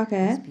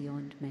ஊடாக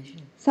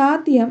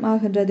சாத்தியம்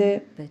ஆகின்றது.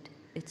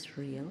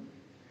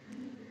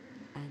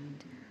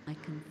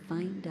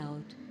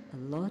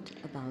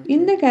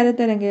 இந்த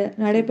கருத்தரங்கில்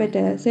நடைபெற்ற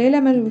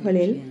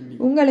செயலமர்வுகளில்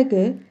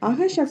உங்களுக்கு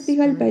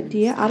அகசக்திகள்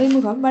பற்றிய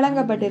அறிமுகம்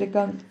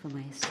வழங்கப்பட்டிருக்கும்.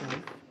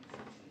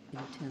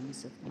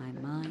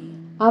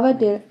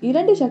 அவற்றில்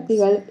 2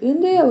 சக்திகள்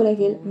இன்றைய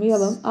உலகில்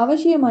மிகவும்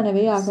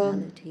அவசியமானவை ஆகும்.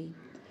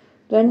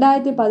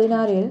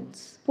 2016இல்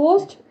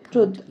போஸ்ட்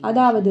ட்ரூத்,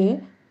 அதாவது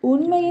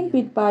உண்மையின்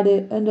பிற்பாடு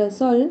என்ற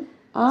சொல்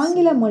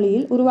ஆங்கில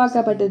மொழியில்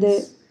உருவாக்கப்பட்டது.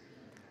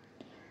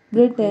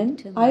 பிரிட்டன்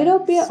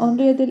ஐரோப்பிய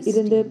ஒன்றியத்தில்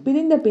இருந்து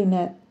பிரிந்த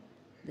பின்னர்,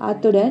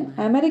 அத்துடன்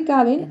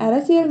அமெரிக்காவின்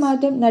அரசியல்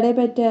மாற்றம்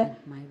நடைபெற்ற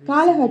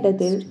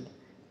காலகட்டத்தில்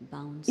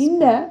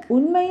இந்த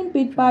உண்மையின்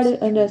பிற்பாடு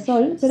என்ற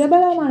சொல்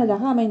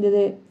பிரபலமானதாக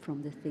அமைந்தது.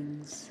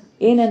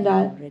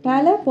 ஏனென்றால்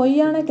பல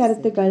பொய்யான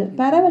கருத்துக்கள்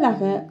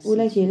பரவலாக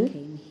உலகில்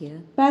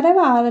பரவ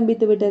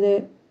ஆரம்பித்துவிட்டது.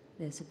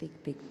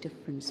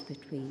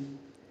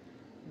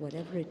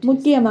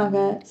 முக்கியமாக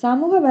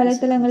சமூக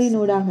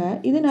வலைத்தளங்களினூடாக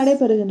இது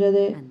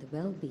நடைபெறுகின்றது.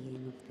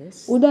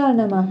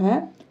 உதாரணமாக,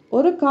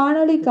 ஒரு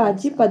காணொளி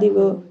காட்சி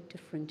பதிவு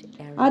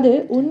அது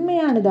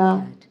உண்மையானதா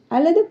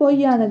அல்லது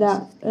பொய்யானதா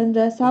என்ற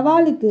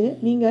சவாலுக்கு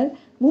நீங்கள்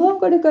முகம்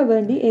கொடுக்க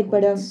வேண்டி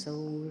ஏற்படும்.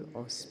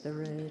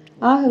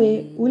 ஆகவே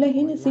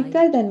உலகின்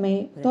சிக்கல் தன்மை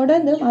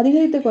தொடர்ந்து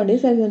அதிகரித்துக் கொண்டே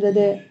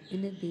செல்கின்றது.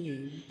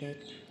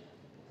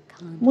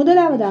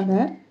 முதலாவதாக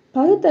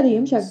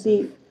பகுத்தறியும் சக்தி.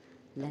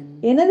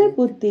 எனது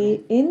புத்தி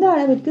எந்த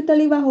அளவிற்கு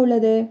தெளிவாக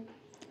உள்ளது?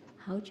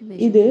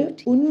 இது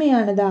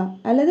உண்மையானதா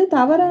அல்லது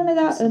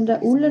தவறானதா என்ற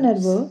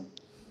உள்ளுணர்வு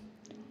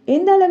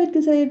எந்த அளவிற்கு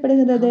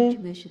செயல்படுகிறது?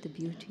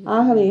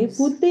 ஆகவே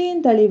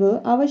புத்தியின் தெளிவு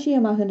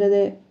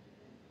அவசியமாகின்றது.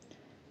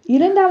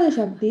 இரண்டாவது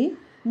சக்தி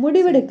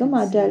முடிவெடுக்கும்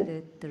ஆற்றல்.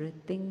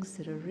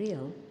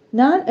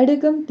 நான்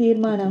எடுக்கும்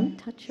தீர்மானம்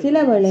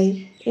சிலவேளை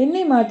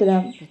என்னை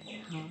மாற்றலாம்,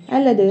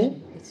 அல்லது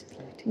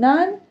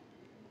நான்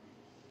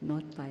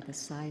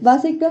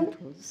வசிக்கும்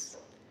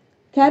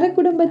கரு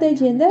குடும்பத்தைச்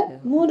சேர்ந்த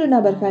 3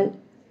 நபர்கள்,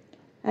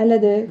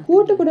 அல்லது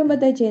கூட்டு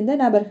குடும்பத்தைச் சேர்ந்த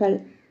நபர்கள்,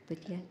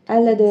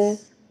 அல்லது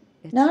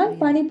நான்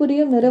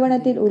பணிபுரியும்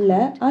நிறுவனத்தில் உள்ள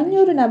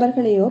 500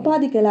 நபர்களையோ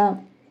பாதிக்கலாம்.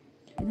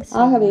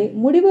 ஆகவே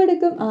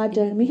முடிவெடுக்கும்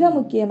ஆற்றல் மிக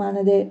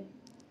முக்கியமானது.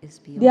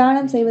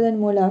 தியானம் செய்வதன்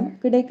மூலம்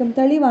கிடைக்கும்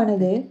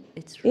தெளிவானது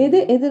எது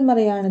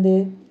எதிர்மறையானது,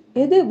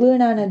 எது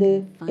வீணானது,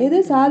 எது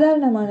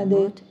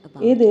சாதாரணமானது,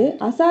 எது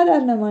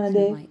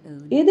அசாதாரணமானது,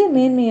 எது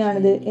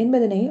மேன்மையானது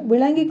என்பதனை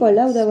விளங்கிக்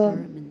கொள்ள உதவும்.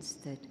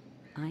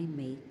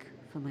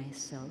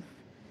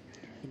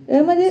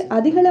 எமது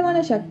அதிகளவான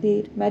சக்தி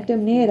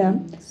மற்றும் நேரம்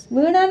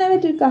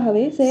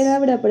வீணானவற்றிற்காகவே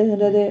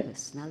செலவிடப்படுகின்றது.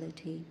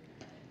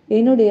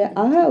 என்னுடைய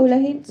அக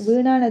உலகின்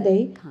வீணானதை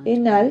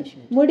என்னால்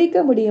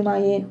முடிக்க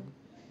முடியுமாயேன்?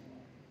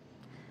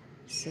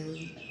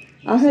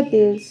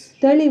 அகத்தில்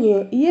தெளிவு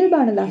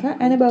இயல்பானதாக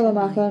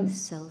அனுபவமாகும்.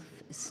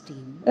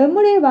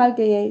 எம்முடைய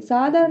வாழ்க்கையை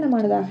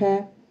சாதாரணமானதாக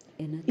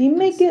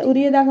இம்மைக்கு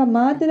உரியதாக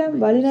மாத்திரம்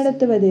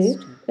வழிநடத்துவது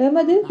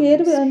எமது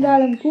தேர்வு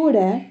என்றாலும் கூட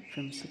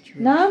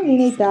நாம்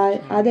நினைத்தால்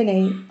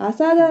அதனை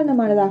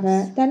அசாதாரணமானதாக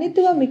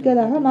தனித்துவம்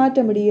மிக்கதாக மாற்ற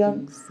முடியும்.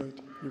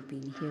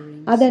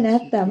 அதன்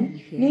அர்த்தம்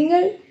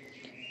நீங்கள்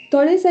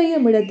தொழில்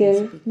செய்யும் இடத்தில்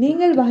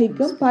நீங்கள்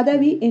வகிக்கும்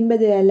பதவி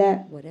என்பது அல்ல,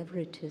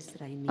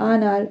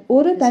 ஆனால்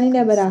ஒரு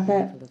தனிநபராக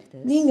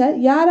நீங்கள்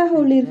யாராக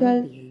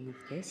உள்ளீர்கள்,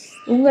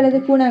 உங்களது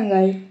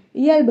குணங்கள்,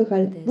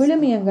 இயல்புகள்,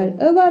 விழுமியங்கள்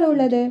எவ்வாறு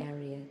உள்ளது,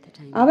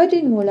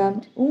 அவற்றின் மூலம்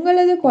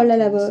உங்களது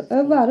கொள்ளளவு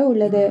எவ்வாறு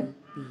உள்ளது.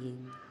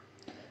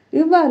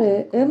 இவ்வாறு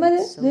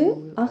எமது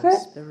அக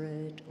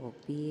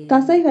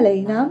தசைகளை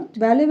நாம்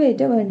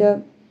வலுவேற்ற வேண்டும்.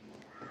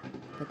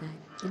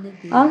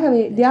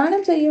 ஆகவே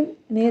தியானம் செய்யும்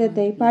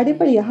நேரத்தை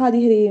படிப்படியாக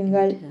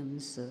அதிகரியுங்கள்.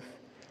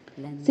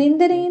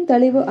 சிந்தனையின்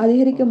தெளிவு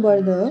அதிகரிக்கும்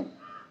பொழுது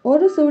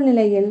ஒரு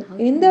சூழ்நிலையில்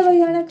எந்த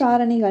வகையான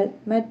காரணிகள்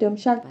மற்றும்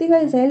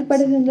சக்திகள்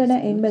செயல்படுகின்றன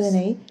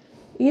என்பதனை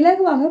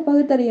இலகுவாக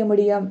பகுத்தறிய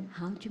முடியும்.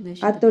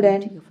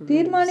 அத்துடன்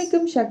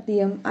தீர்மானிக்கும்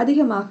சக்தியும்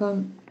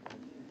அதிகமாகும்.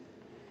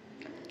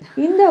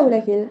 இந்த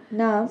உலகில்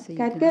நாம்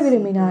கற்க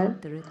விரும்பினால்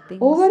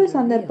ஒவ்வொரு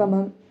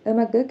சந்தர்ப்பமும்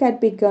எமக்கு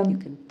கற்பிக்கும்.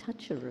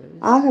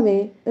 ஆகவே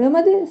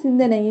எமது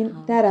சிந்தனையின்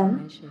தரம்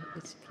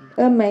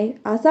எம்மை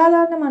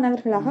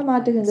அசாதாரணமானவர்களாக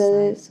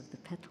மாற்றுகின்றது.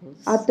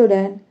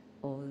 அத்துடன்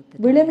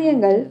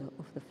விழுமியங்கள்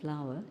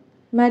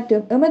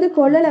மற்றும் எமது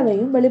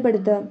கொள்ளளவையும்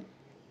வெளிப்படுத்தும்.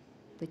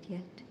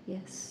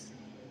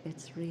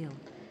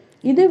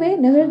 இதுவே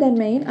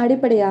நிகழ்தன்மையின்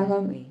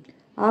அடிப்படையாகும்.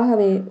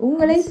 ஆகவே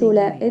உங்களை சூழ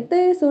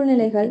எத்தகைய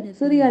சூழ்நிலைகள்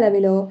சிறிய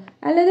அளவிலோ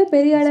அல்லது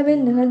பெரிய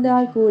அளவில்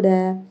நிகழ்ந்தால் கூட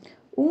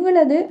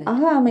உங்களது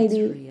அக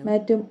அமைதி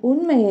மற்றும்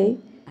உண்மையை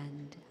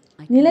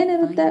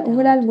நிலைநிறுத்த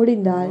உங்களால்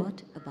முடிந்தால்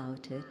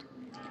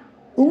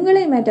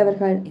உங்களை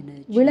மற்றவர்கள்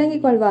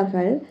விளங்கிக்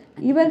கொள்வார்கள்.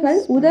 இவர்கள்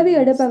உதவி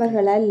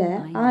எடுப்பவர்கள் அல்ல,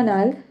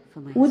 ஆனால்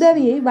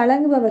உதவியை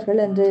வழங்குபவர்கள்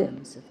என்று.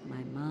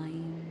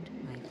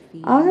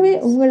 ஆகவே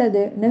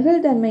உங்களது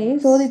நெகிழ்தன்மையை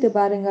சோதித்து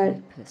பாருங்கள்.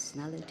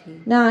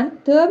 நான்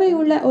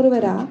தேவையுள்ள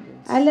ஒருவரா,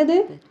 அல்லது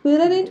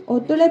பிறரின்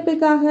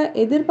ஒத்துழைப்புக்காக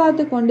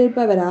எதிர்பார்த்து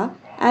கொண்டிருப்பவரா,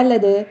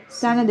 அல்லது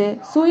தனது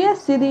சுய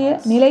ஸ்திதியை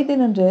நிலைத்து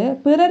நின்று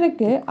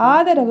பிறருக்கு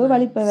ஆதரவு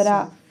அளிப்பவரா?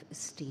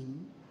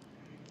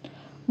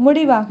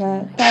 முடிவாக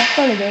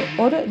தற்பொழுது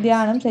ஒரு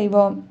தியானம்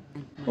செய்வோம்.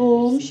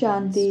 ஓம்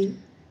சாந்தி.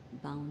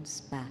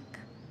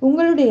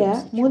 உங்களுடைய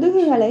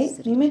முதுகுகளை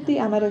நிமிர்த்தி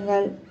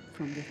அமருங்கள்.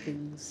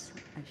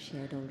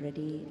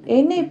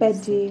 என்னை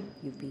பற்றி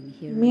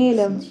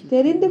மேலும்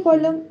தெரிந்து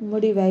கொள்ளும்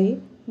முடிவை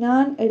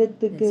நான்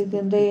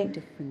எடுத்துக்கின்றேன்.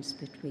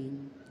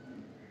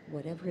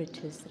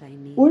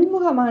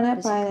 உள்முகமான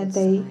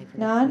பயணத்தை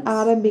நான்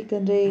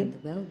ஆரம்பிக்கின்றேன்.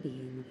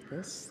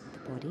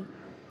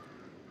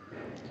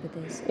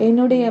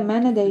 என்னுடைய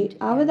மனதை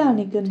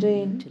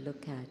அவதானிக்கின்றேன்.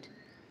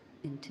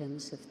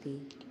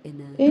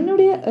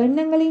 என்னுடைய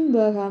எண்ணங்களின்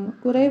வேகம்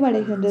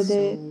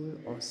குறைவடைகின்றது.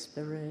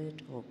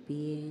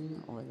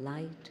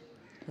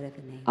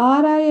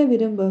 ஆராய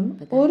விரும்பும்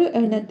ஒரு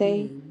எண்ணத்தை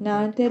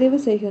நான் தெரிவு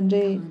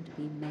செய்கின்றேன்.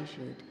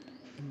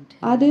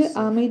 அது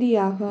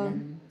அமைதியாகும்.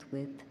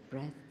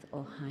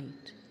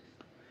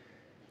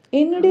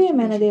 என்னுடைய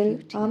மனதில்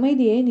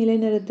அமைதியை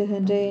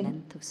நிலைநிறுத்துகின்றேன்.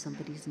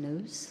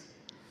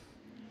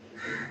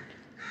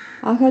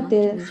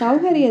 அகத்தில்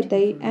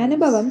சௌகரியத்தை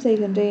அனுபவம்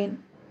செய்கின்றேன்.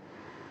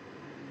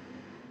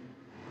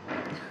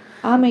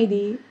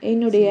 அமைதி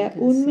என்னுடைய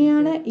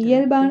உண்மையான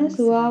இயல்பான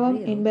சுபாவம்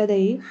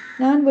என்பதை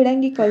நான்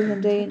விளங்கிக்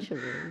கொள்கின்றேன்.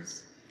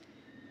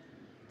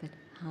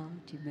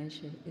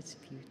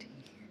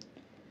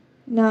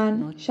 நான்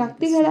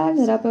சக்திகளால்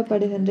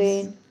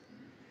நிரப்பப்படுகின்றேன்.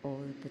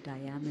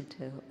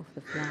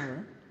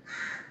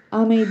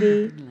 அமைதி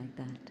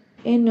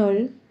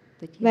என்னுள்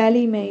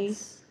வலிமை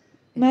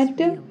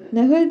மற்றும்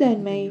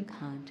நெகிழ்தன்மை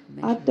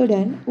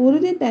அத்துடன்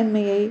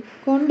உறுதித்தன்மையை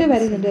கொண்டு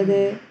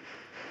வருகின்றது.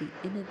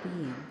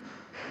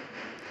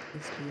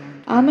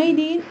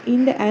 அமைதியின்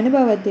இந்த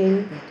அனுபவத்தில்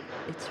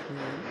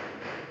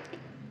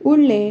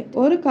உள்ளே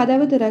ஒரு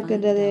கதவு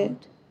திறக்கின்றது.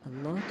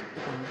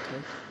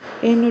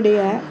 என்னுடைய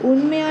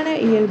உண்மையான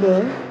இயல்பு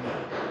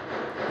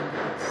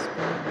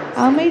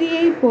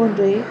அமைதியை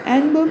போன்று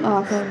அன்பும்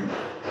ஆகும்.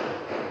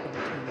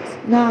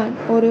 நான்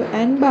ஒரு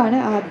அன்பான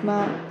ஆத்மா.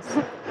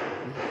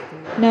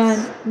 நான்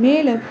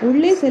மேலும்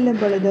உள்ளே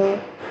செல்லும் பொழுதோ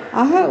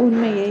அக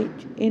உண்மையை,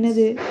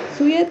 எனது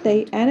சுயத்தை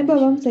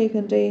அனுபவம்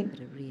செய்கின்றேன்.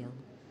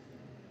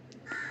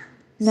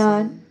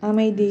 நான்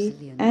அமைதி,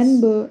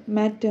 அன்பு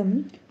மற்றும்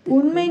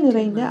உண்மை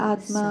நிறைந்த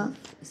ஆத்மா.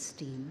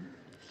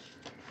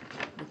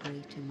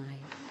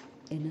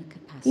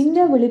 இந்த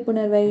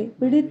விழிப்புணர்வை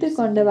பிடித்து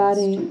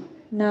கொண்டவாறு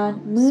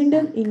நான்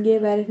மீண்டும் இங்கே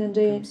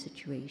வருகின்றேன்.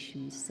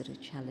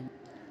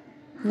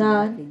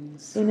 நான்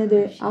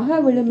எனது அக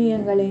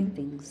விழுமியங்களின்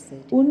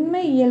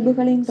உண்மை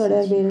இயல்புகளின்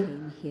தொடர்பில்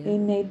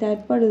என்னை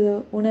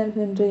தற்பொழுது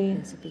உணர்கின்றேன்.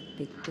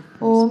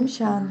 ஓம்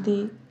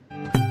சாந்தி.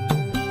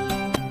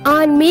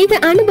 ஆன்மீக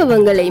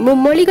அனுபவங்களை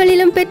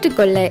மும்மொழிகளிலும்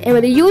பெற்றுக்கொள்ள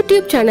எமது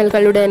யூடியூப்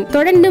சேனல்களுடன்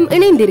தொடர்ந்தும்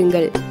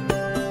இணைந்திருங்கள்.